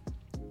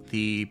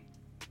 The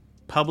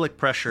public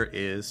pressure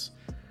is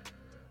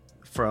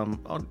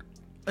from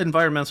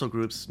environmental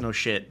groups, no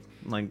shit,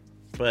 like,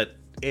 but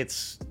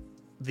it's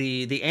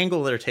the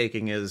angle they're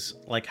taking is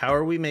like, how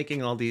are we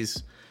making all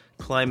these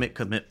climate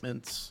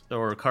commitments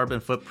or carbon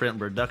footprint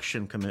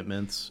reduction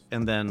commitments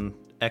and then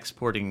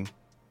exporting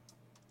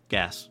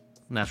gas,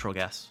 natural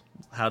gas?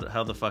 How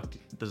the fuck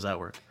does that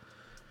work?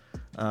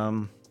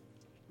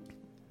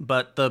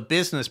 But the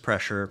business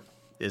pressure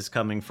is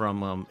coming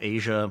from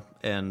Asia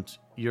and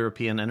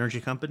European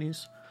energy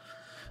companies.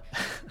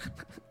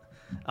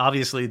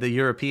 Obviously, the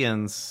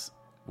Europeans,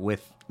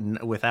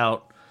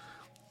 without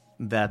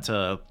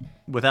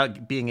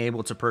being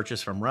able to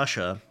purchase from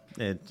Russia,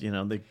 they're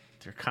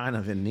kind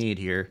of in need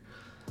here.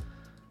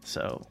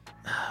 So,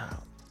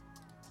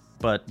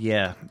 but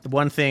yeah,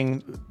 one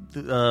thing,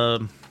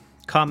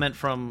 comment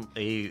from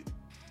a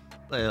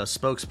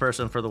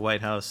spokesperson for the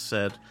White House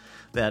said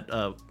that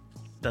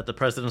the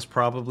president's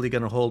probably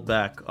going to hold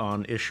back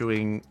on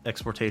issuing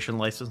exportation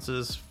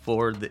licenses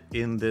for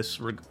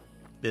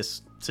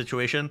this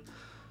situation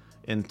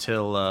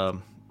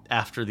until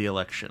after the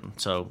election.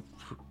 So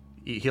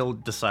he'll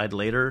decide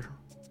later,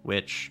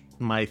 which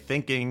my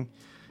thinking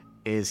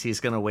is he's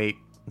going to wait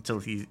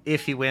until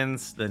if he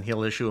wins, then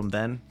he'll issue them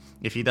then.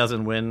 If he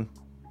doesn't win,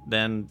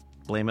 then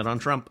blame it on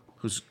Trump,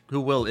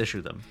 who will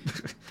issue them.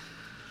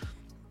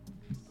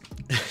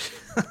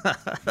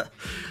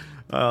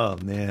 Oh,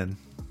 man.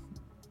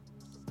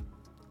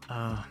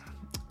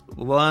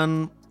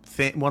 One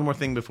more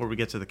thing before we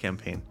get to the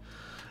campaign.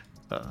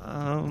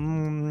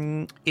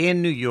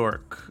 In New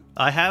York,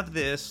 I have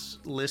this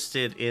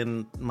listed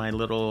in my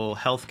little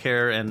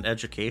healthcare and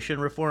education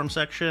reform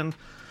section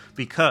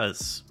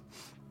because,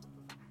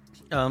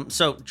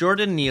 so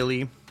Jordan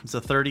Neely is a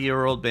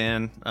 30-year-old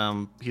man.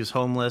 He's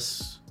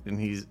homeless, and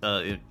he's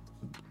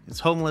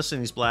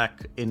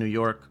black in New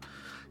York.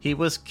 He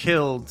was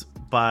killed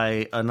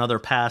by another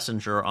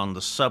passenger on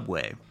the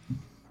subway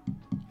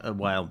a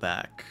while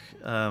back.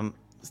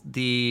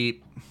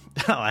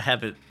 I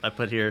have it. I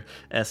put here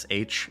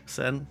SH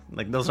said.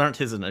 Like, those aren't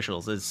his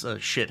initials. It's a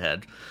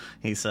shithead.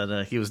 He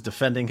said he was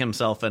defending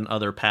himself and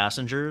other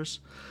passengers.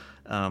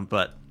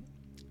 But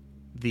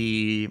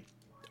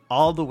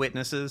all the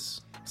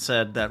witnesses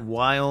said that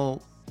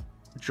while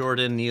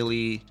Jordan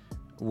Neely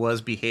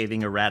was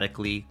behaving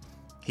erratically,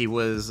 he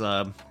was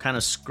kind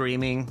of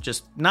screaming,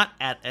 just not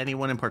at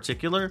anyone in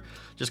particular,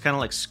 just kind of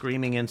like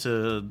screaming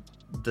into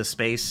the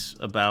space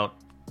about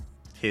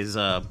his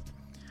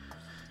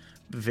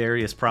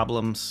various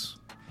problems,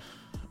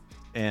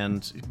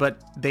 but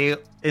they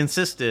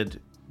insisted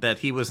that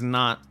he was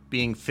not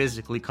being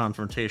physically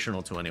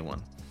confrontational to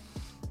anyone.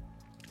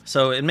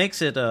 So it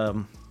makes it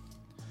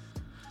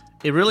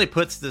it really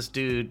puts this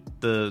dude,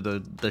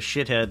 the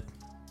shithead,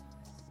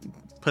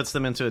 puts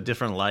them into a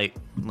different light.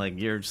 Like,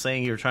 you're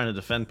saying you're trying to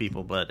defend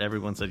people, but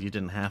everyone said you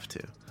didn't have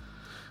to.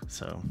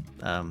 So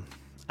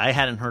I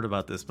hadn't heard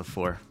about this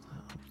before.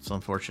 It's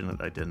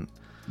unfortunate I didn't.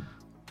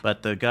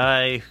 But the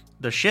guy,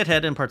 the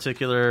shithead in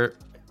particular,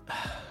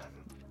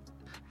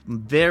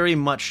 very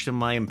much to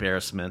my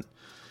embarrassment,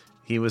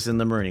 he was in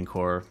the Marine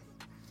Corps.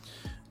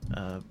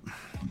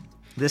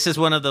 This is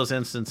one of those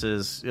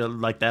instances,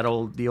 like the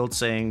old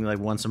saying, like,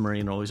 once a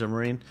Marine, always a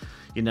Marine.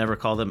 You never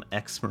call them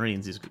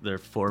ex-Marines. They're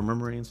former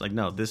Marines. Like,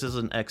 no, this is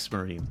an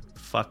ex-Marine.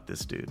 Fuck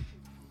this dude.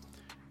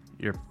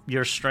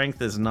 Your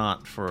strength is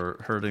not for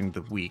hurting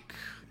the weak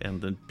and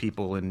the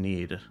people in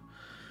need.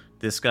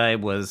 This guy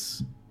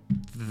was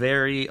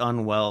very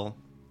unwell.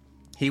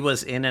 He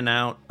was in and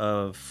out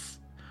of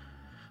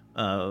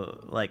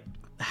like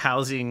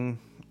housing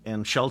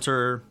and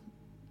shelter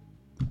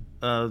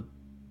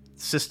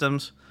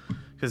systems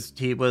because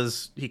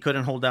he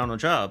couldn't hold down a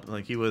job.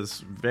 Like, he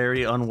was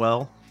very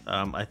unwell.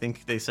 I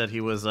think they said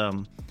he was I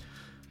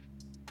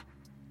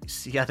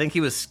think he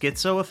was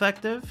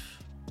schizoaffective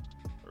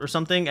or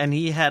something, and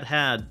he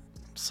had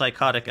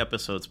psychotic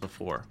episodes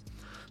before.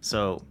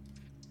 So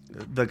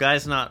the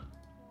guy's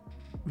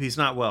he's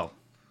not well.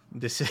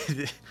 This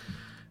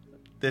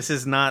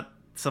is not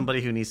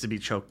somebody who needs to be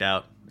choked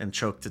out. and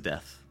choked to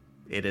death.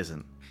 It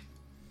isn't.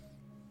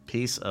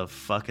 Piece of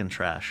fucking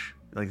trash.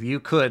 Like, you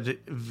could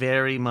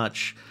very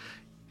much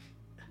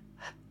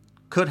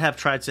could have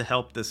tried to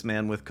help this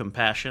man with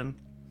compassion.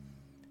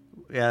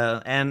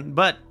 And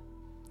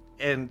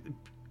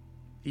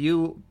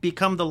you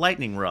become the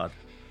lightning rod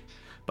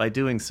by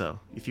doing so.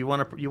 If you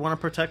want to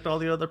protect all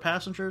the other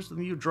passengers,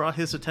 then you draw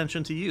his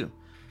attention to you.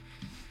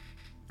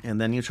 And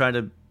then you try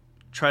to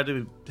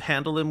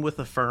handle him with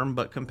a firm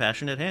but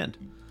compassionate hand.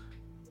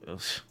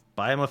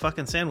 Buy him a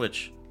fucking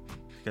sandwich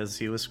because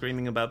he was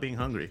screaming about being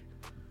hungry.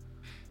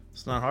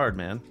 It's not hard,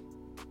 man.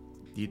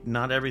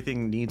 Not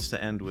everything needs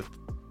to end with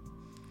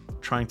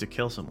trying to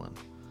kill someone.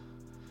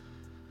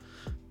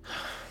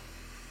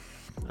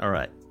 All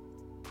right.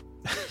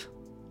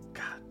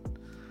 God.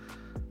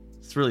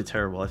 It's really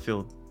terrible. I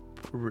feel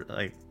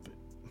like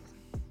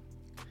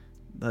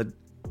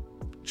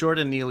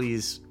Jordan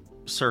Neely's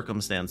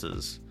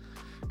circumstances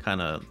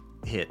kind of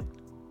hit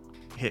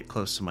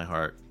close to my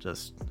heart.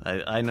 Just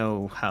I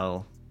know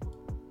how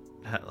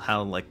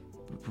like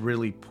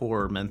really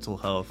poor mental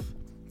health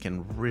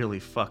can really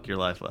fuck your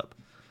life up,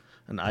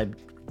 and I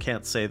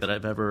can't say that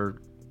I've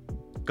ever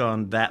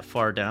gone that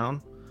far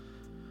down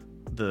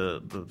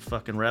the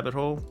fucking rabbit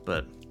hole,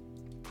 but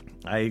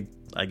I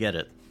get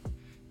it.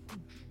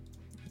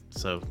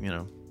 So, you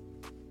know,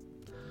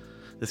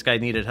 this guy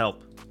needed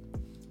help.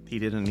 He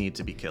didn't need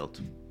to be killed.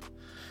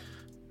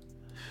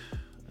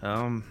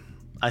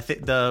 I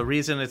think the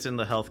reason it's in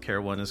the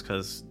healthcare one is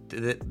because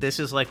this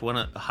is like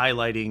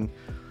highlighting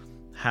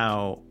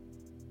how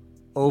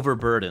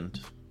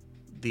overburdened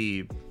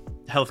the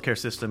healthcare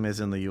system is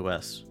in the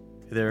U.S.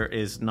 There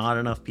is not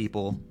enough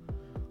people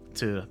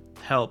to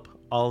help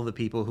all the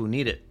people who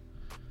need it,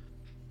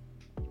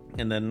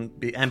 and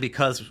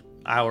because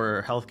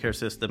our healthcare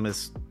system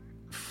is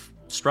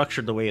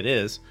structured the way it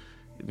is,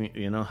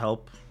 you know,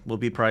 help will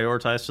be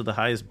prioritized to the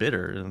highest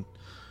bidder, and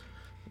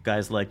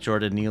guys like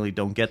Jordan Neely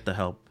don't get the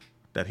help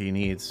that he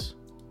needs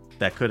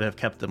that could have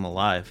kept him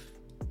alive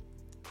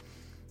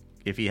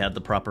if he had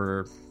the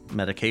proper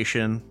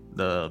medication,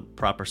 the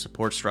proper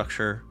support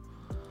structure.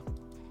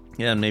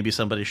 Yeah, and maybe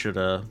somebody should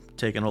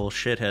take an old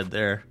shithead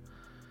there,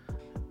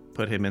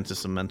 put him into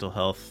some mental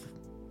health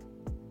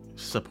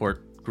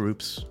support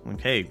groups.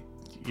 Like, hey,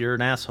 you're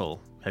an asshole.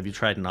 Have you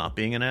tried not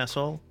being an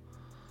asshole?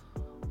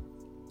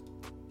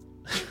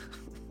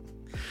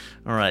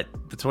 All right,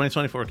 the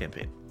 2024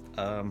 campaign.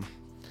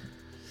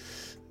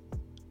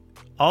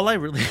 All I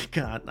really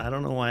got, I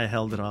don't know why I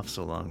held it off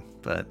so long,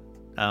 but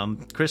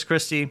Chris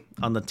Christie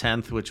on the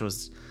 10th, which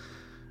was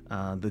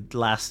the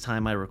last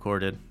time I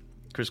recorded,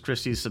 Chris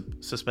Christie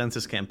suspends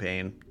his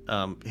campaign.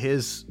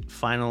 His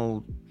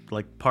final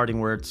parting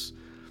words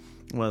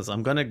was,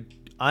 I'm going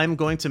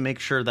to make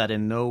sure that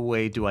in no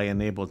way do I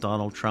enable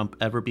Donald Trump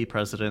ever be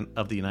president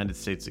of the United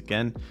States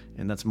again,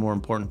 and that's more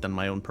important than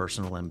my own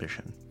personal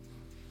ambition.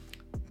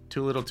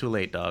 Too little, too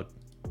late, dog.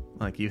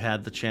 Like, you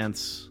had the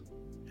chance,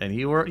 and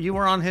you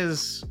were on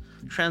his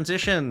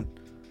transition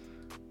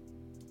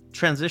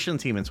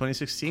team in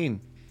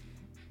 2016.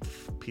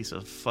 Piece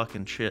of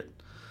fucking shit.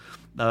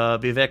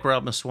 Vivek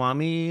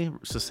Ramaswamy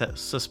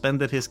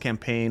suspended his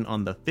campaign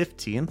on the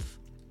 15th.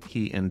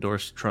 He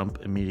endorsed Trump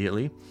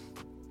immediately.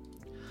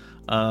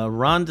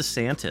 Ron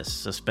DeSantis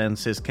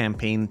suspends his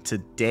campaign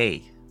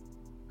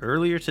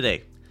earlier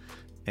today,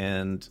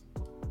 and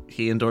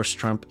he endorsed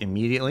Trump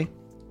immediately.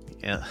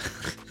 Yeah.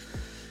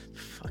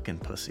 Fucking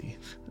pussy.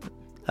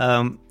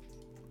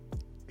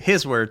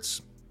 His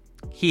words: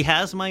 he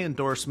has my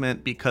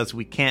endorsement because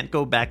we can't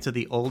go back to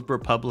the old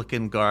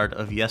Republican guard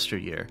of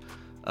yesteryear,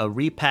 a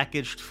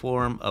repackaged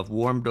form of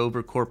warmed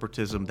over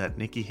corporatism that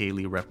Nikki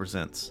Haley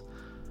represents.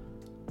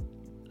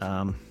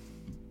 I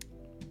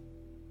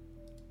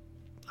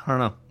don't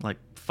know, like,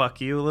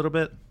 fuck you a little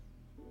bit.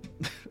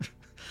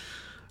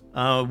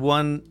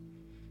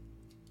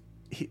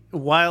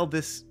 While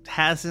this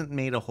hasn't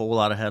made a whole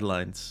lot of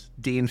headlines,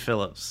 Dean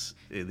Phillips,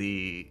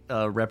 the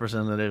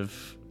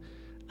representative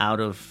out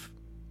of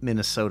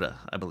Minnesota,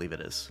 I believe it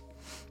is.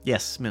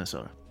 Yes,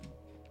 Minnesota.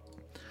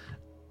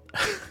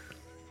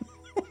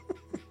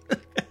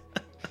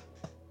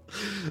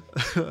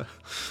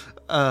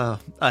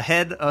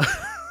 Ahead of...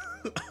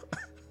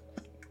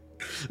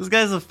 This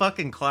guy's a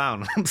fucking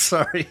clown. I'm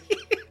sorry.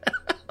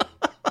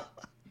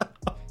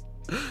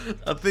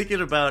 I'm thinking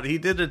about, he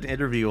did an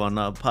interview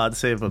on Pod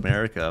Save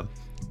America,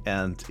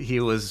 and he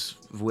was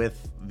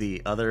with the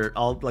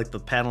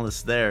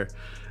panelists there,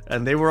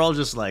 and they were all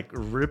just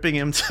ripping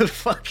him to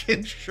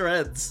fucking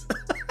shreds.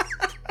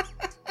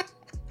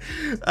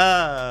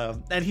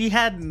 And he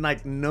had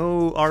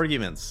no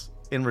arguments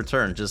in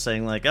return, just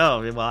saying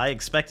oh, well, I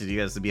expected you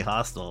guys to be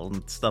hostile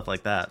and stuff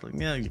like that.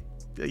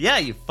 Yeah,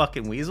 you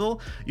fucking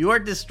weasel. You are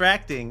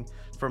distracting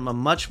from a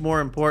much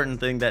more important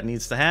thing that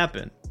needs to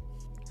happen.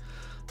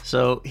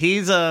 So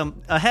he's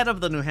ahead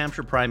of the New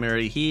Hampshire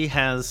primary. He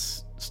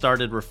has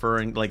started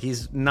referring,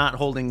 he's not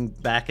holding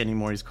back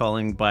anymore. He's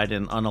calling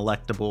Biden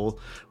unelectable,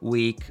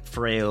 weak,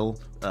 frail,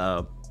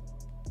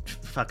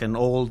 fucking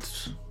old,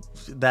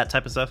 that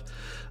type of stuff.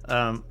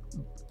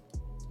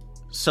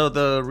 So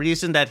the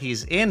reason that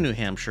he's in New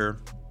Hampshire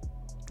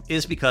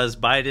is because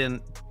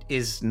Biden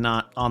is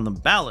not on the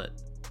ballot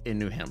in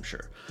New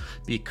Hampshire,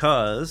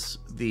 because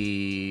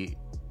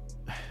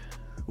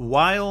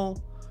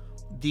while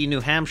the New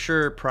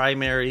Hampshire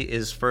primary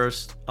is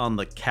first on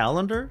the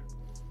calendar,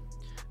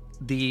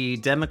 the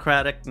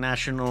Democratic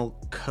National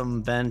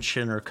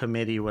Convention or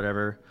Committee,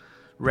 whatever,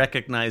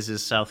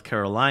 recognizes South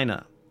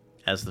Carolina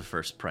as the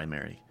first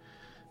primary.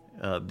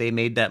 They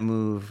made that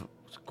move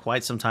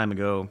quite some time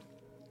ago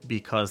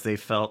because they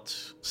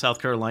felt South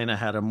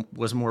Carolina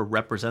was more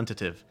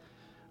representative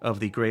of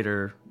the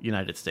greater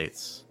United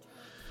States,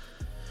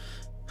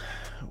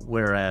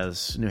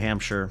 whereas New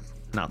Hampshire,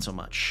 not so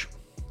much.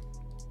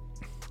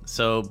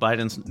 So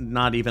Biden's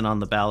not even on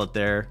the ballot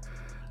there.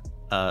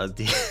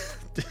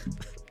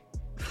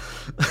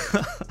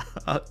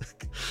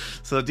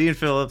 So Dean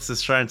Phillips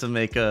is trying to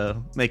make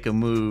a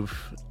move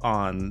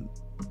on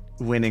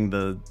winning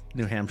the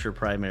New Hampshire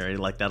primary,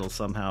 like that'll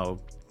somehow,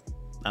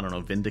 I don't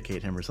know,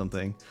 vindicate him or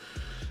something.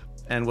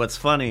 And what's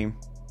funny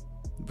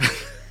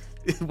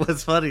is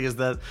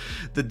that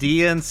the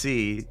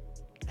DNC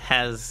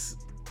has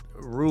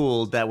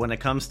ruled that when it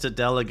comes to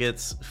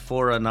delegates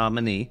for a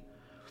nominee,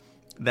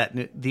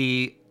 that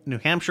the New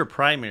Hampshire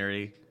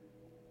primary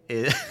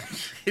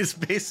is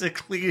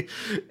basically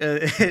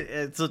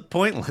it's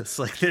pointless.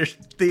 Like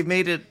they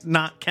made it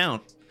not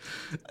count.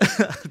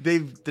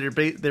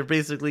 They're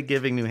basically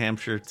giving New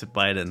Hampshire to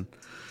Biden.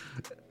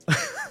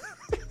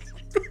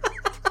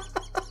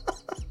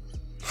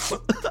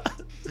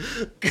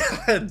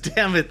 God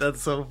damn it,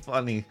 that's so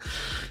funny.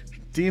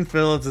 Dean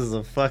Phillips is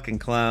a fucking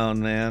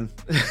clown, man.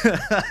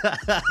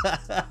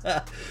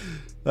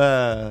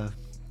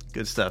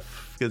 Good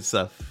stuff. Good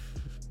stuff.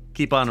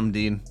 Keep on him,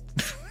 Dean.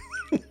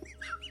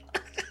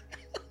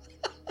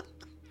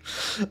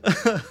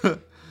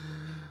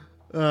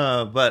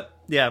 But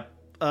yeah,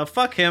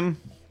 fuck him.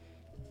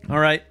 All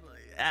right.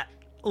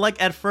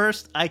 Like at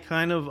first, I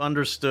kind of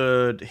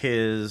understood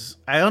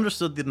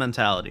the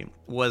mentality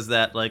was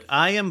that like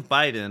I am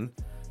Biden,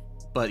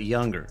 but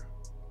younger,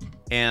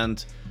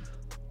 and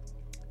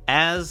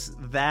as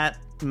that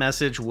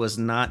message was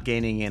not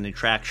gaining any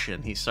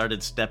traction, he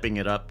started stepping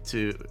it up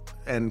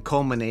and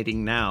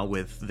culminating now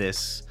with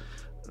this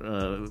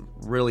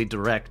really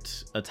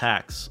direct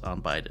attacks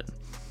on Biden.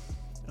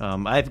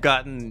 I've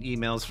gotten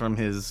emails from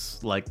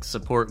his like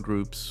supporter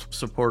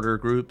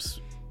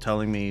groups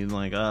telling me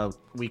like,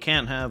 we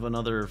can't have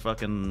another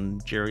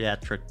fucking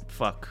geriatric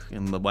fuck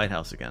in the White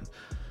House again.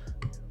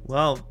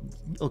 Well,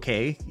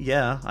 okay,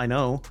 yeah, I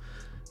know.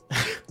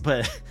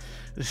 But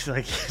it's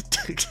like,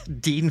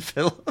 Dean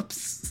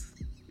Phillips,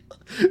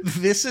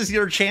 this is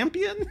your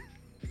champion?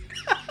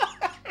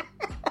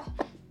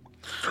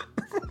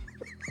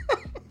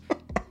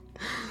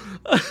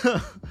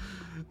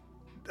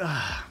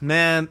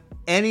 Man,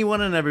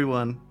 anyone and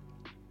everyone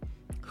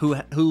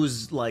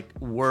who's like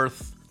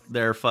worth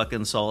their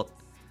fucking salt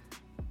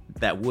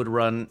that would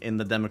run in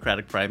the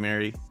Democratic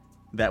primary,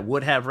 that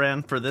would have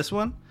ran for this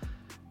one,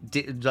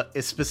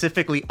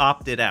 specifically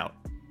opted out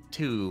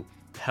to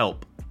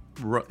help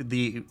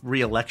the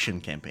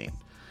re-election campaign.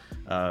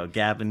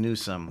 Gavin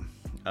Newsom,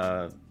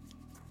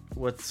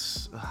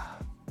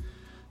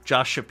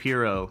 Josh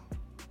Shapiro,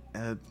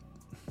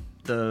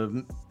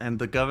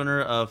 the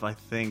governor of, I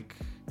think,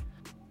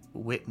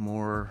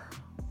 Whitmore,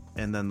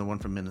 and then the one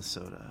from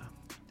Minnesota.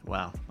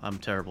 Wow, I'm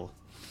terrible.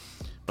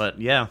 But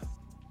yeah,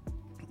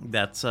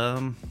 that's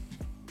what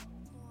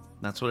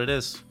it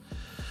is.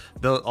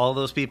 All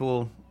those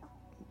people,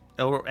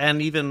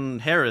 and even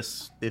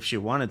Harris, if she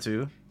wanted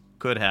to,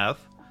 could have.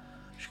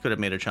 She could have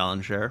made a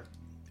challenge there,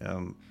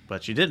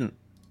 but she didn't,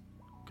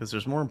 because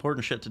there's more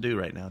important shit to do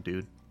right now,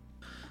 dude.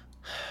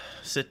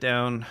 Sit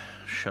down,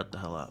 shut the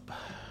hell up.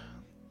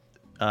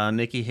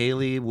 Nikki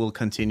Haley will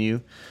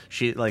continue.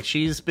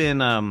 She's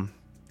been.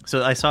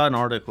 So I saw an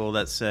article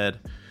that said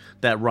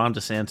that Ron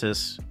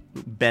DeSantis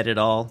bet it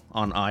all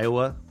on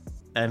Iowa,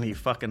 and he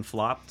fucking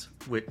flopped,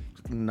 with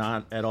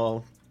not at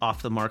all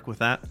off the mark with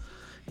that.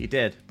 He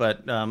did,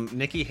 but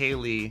Nikki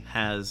Haley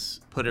has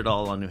put it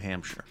all on New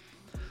Hampshire.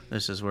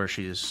 This is where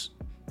she's.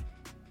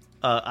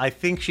 I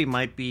think she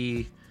might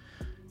be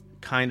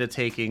kind of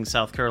taking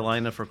South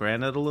Carolina for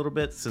granted a little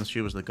bit since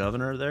she was the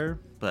governor there,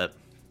 but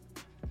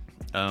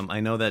I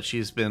know that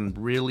she's been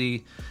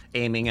really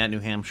aiming at New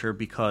Hampshire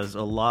because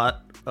a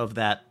lot of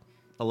that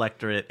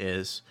electorate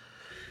is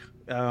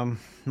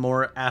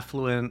more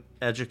affluent,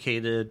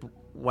 educated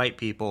white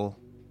people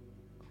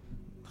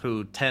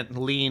who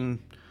lean.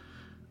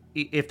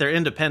 If they're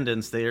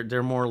independents,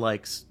 they're more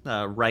like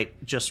right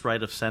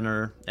of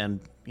center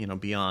and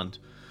beyond.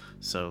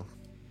 So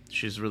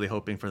she's really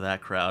hoping for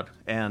that crowd.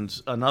 And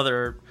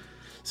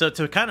so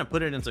to kind of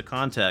put it into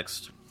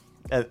context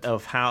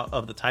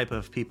of the type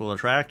of people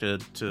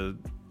attracted to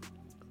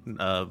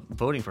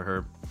voting for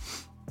her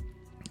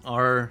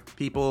are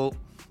people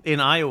in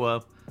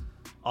Iowa.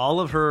 All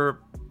of her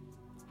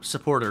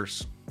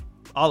supporters,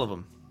 all of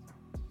them,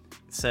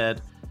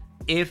 said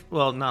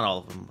not all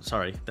of them.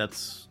 Sorry,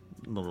 that's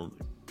a little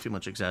too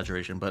much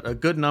exaggeration, but a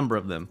good number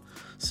of them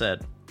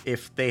said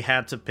if they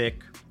had to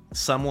pick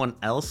someone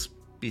else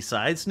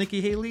besides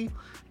Nikki Haley,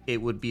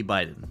 it would be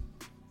Biden.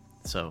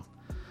 So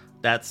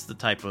that's the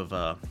type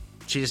of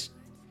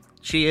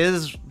she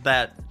is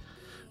that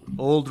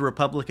old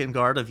Republican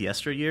guard of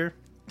yesteryear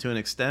to an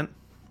extent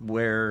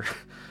where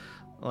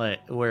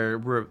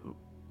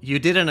you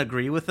didn't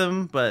agree with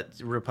them, but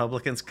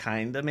Republicans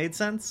kind of made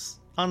sense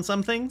on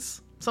some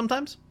things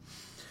sometimes.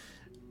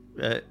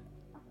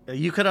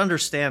 You could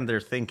understand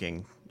their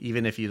thinking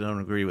even if you don't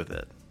agree with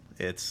it.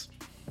 It's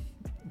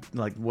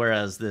like,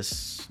 whereas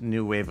this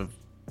new wave of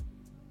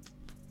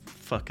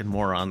fucking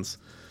morons,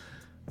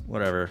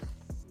 whatever.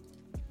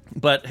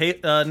 But hey,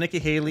 Nikki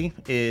Haley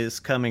is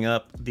coming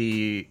up.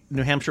 The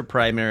New Hampshire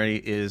primary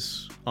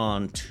is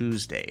on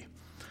Tuesday.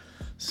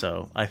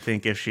 So I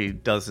think if she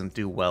doesn't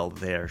do well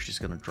there, she's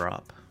going to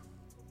drop,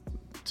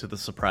 to the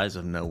surprise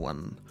of no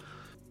one.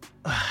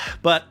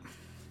 But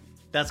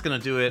that's going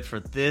to do it for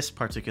this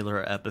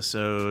particular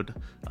episode.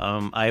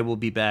 I will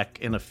be back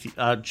in a few,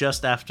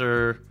 just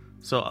after.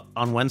 So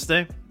on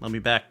Wednesday, I'll be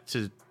back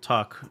to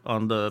talk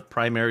on the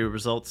primary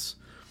results,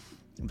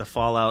 the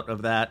fallout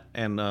of that,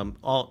 and a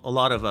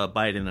lot of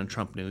Biden and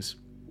Trump news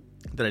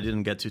that I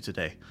didn't get to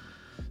today.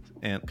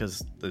 And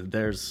because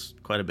there's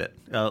quite a bit.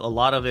 A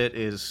lot of it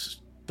is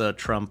the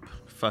Trump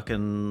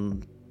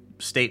fucking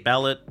state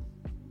ballot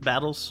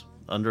battles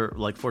under,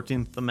 like,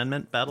 14th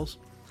Amendment battles.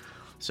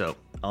 So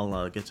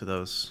I'll get to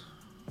those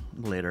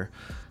later.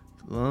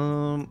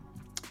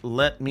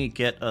 Let me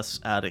get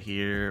us out of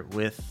here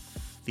with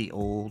the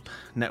old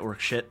network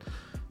shit.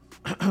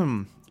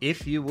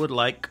 If you would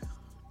like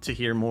to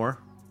hear more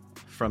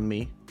from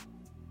me,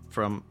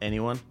 from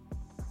anyone,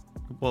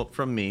 well,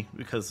 from me,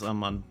 because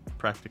I'm on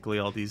practically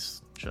all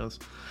these shows.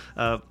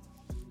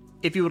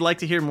 If you would like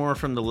to hear more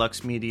from the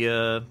Lux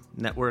Media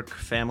Network,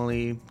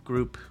 family,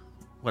 group,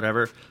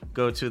 whatever,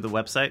 go to the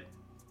website,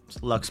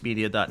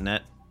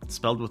 luxmedia.net. It's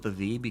spelled with a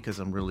V because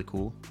I'm really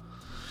cool.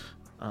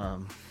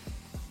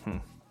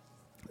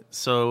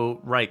 So,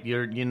 right,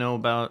 you know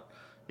about,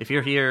 if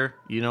you're here,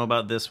 you know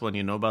about this one,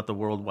 you know about the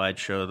worldwide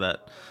show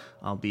that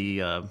I'll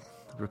be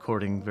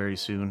recording very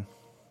soon.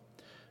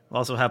 We'll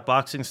also have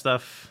boxing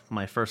stuff.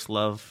 My first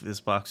love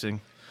is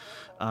boxing.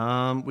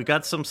 We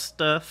got some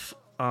stuff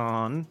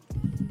on,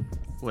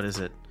 what is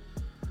it?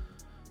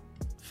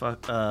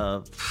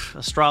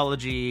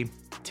 Astrology,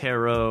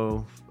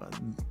 tarot,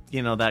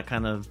 that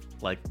kind of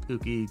like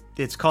ooky.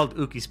 It's called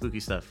ooky spooky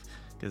stuff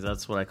because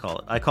that's what I call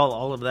it. I call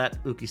all of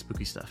that ooky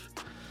spooky stuff.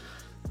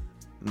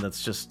 And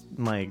that's just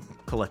my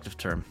collective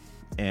term.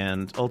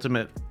 And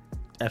Ultimate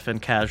FN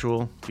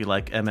Casual, if you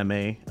like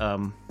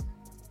MMA.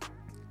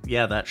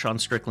 That Sean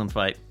Strickland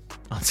fight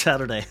on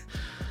Saturday.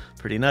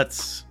 Pretty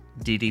nuts.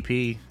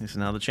 DDP is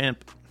now the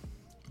champ.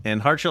 And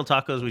Hardshell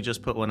Tacos, we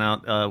just put one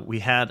out. We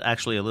had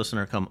actually a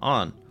listener come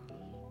on,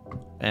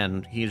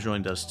 and he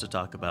joined us to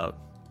talk about,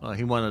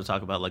 he wanted to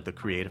talk about like the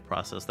creative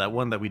process. That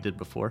one that we did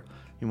before,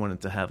 he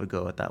wanted to have a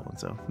go at that one,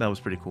 so that was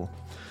pretty cool.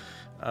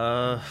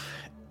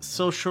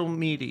 Social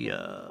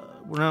media,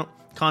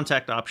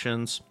 contact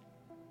options.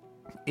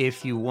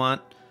 If you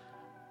want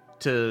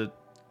to,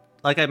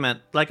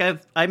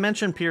 I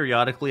mentioned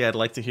periodically, I'd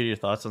like to hear your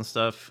thoughts on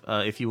stuff.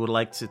 If you would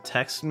like to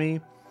text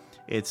me,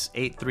 it's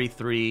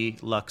 833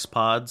 Lux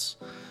Pods.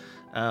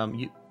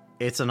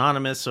 It's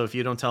anonymous, so if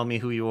you don't tell me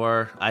who you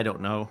are, I don't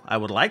know. I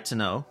would like to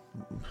know.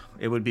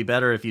 It would be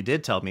better if you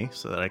did tell me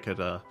so that I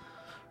could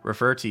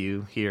refer to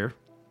you here.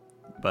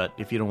 But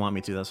if you don't want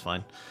me to, that's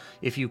fine.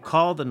 If you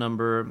call the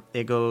number,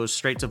 it goes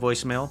straight to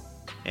voicemail.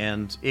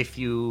 And if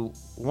you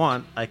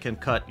want, I can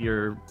cut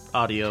your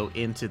audio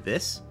into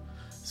this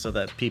so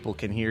that people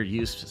can hear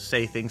you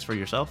say things for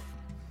yourself.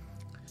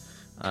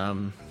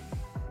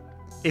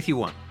 If you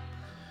want.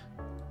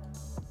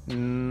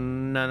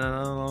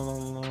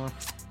 No.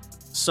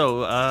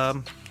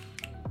 So,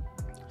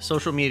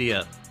 social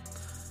media.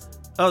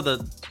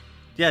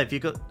 If you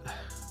go...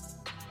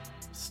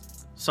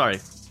 Sorry,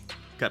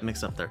 got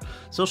mixed up there.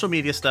 Social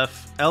media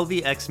stuff,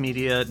 LVX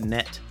Media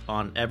Net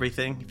on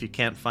everything. If you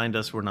can't find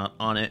us, we're not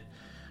on it.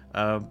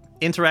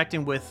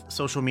 Interacting with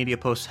social media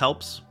posts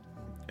helps.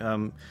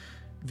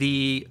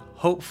 The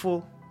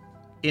hopeful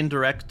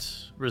indirect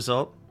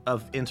result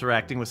of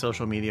interacting with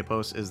social media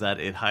posts is that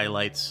it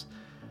highlights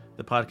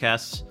the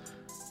podcasts.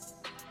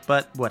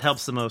 But what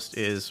helps the most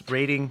is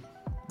rating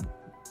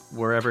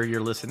wherever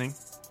you're listening.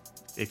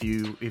 If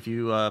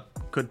you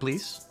could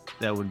please,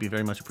 that would be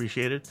very much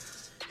appreciated.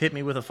 Hit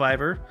me with a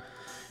 $5.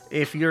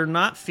 If you're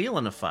not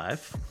feeling a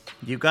 $5,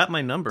 you got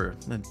my number.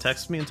 And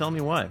text me and tell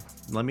me why.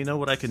 Let me know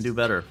what I can do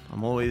better.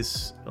 I'm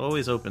always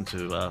open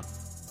to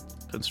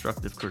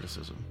constructive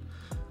criticism.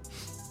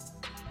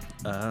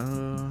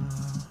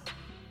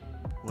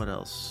 What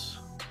else?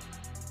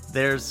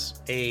 There's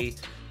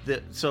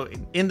so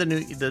in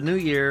the new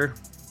year,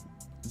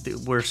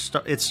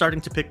 it's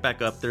starting to pick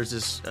back up. There's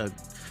this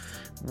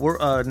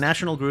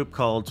national group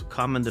called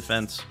Common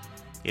Defense.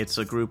 It's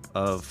a group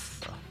of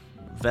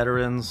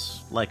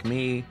veterans like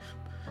me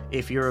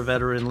if you're a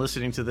veteran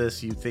listening to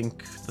this, you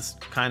think this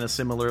kind of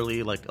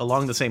similarly, like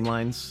along the same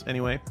lines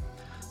anyway.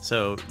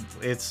 So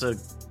it's a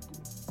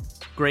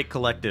great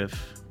collective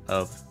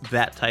of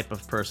that type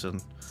of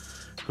person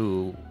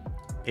who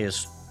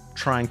is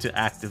trying to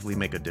actively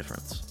make a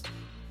difference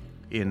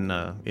in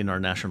our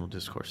national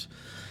discourse.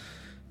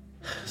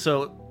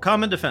 So,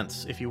 Common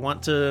Defense, if you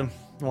want to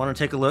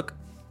take a look,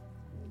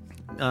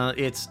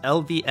 it's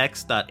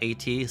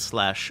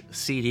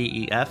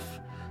lvx.at/cdef,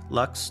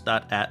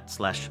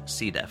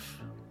 lux.at/cdef.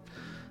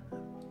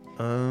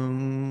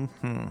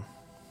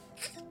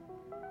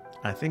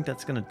 I think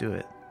that's going to do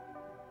it.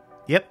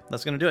 Yep,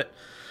 that's going to do it.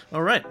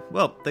 All right.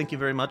 Well, thank you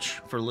very much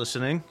for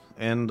listening.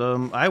 And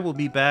I will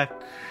be back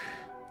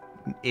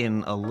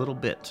in a little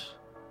bit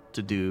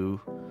to do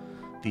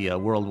the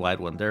worldwide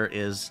one. There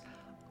is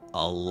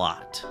a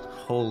lot.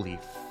 Holy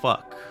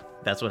fuck.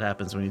 That's what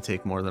happens when you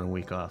take more than a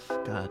week off.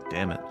 God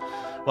damn it.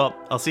 Well,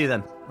 I'll see you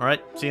then. All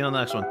right. See you on the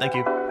next one. Thank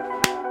you.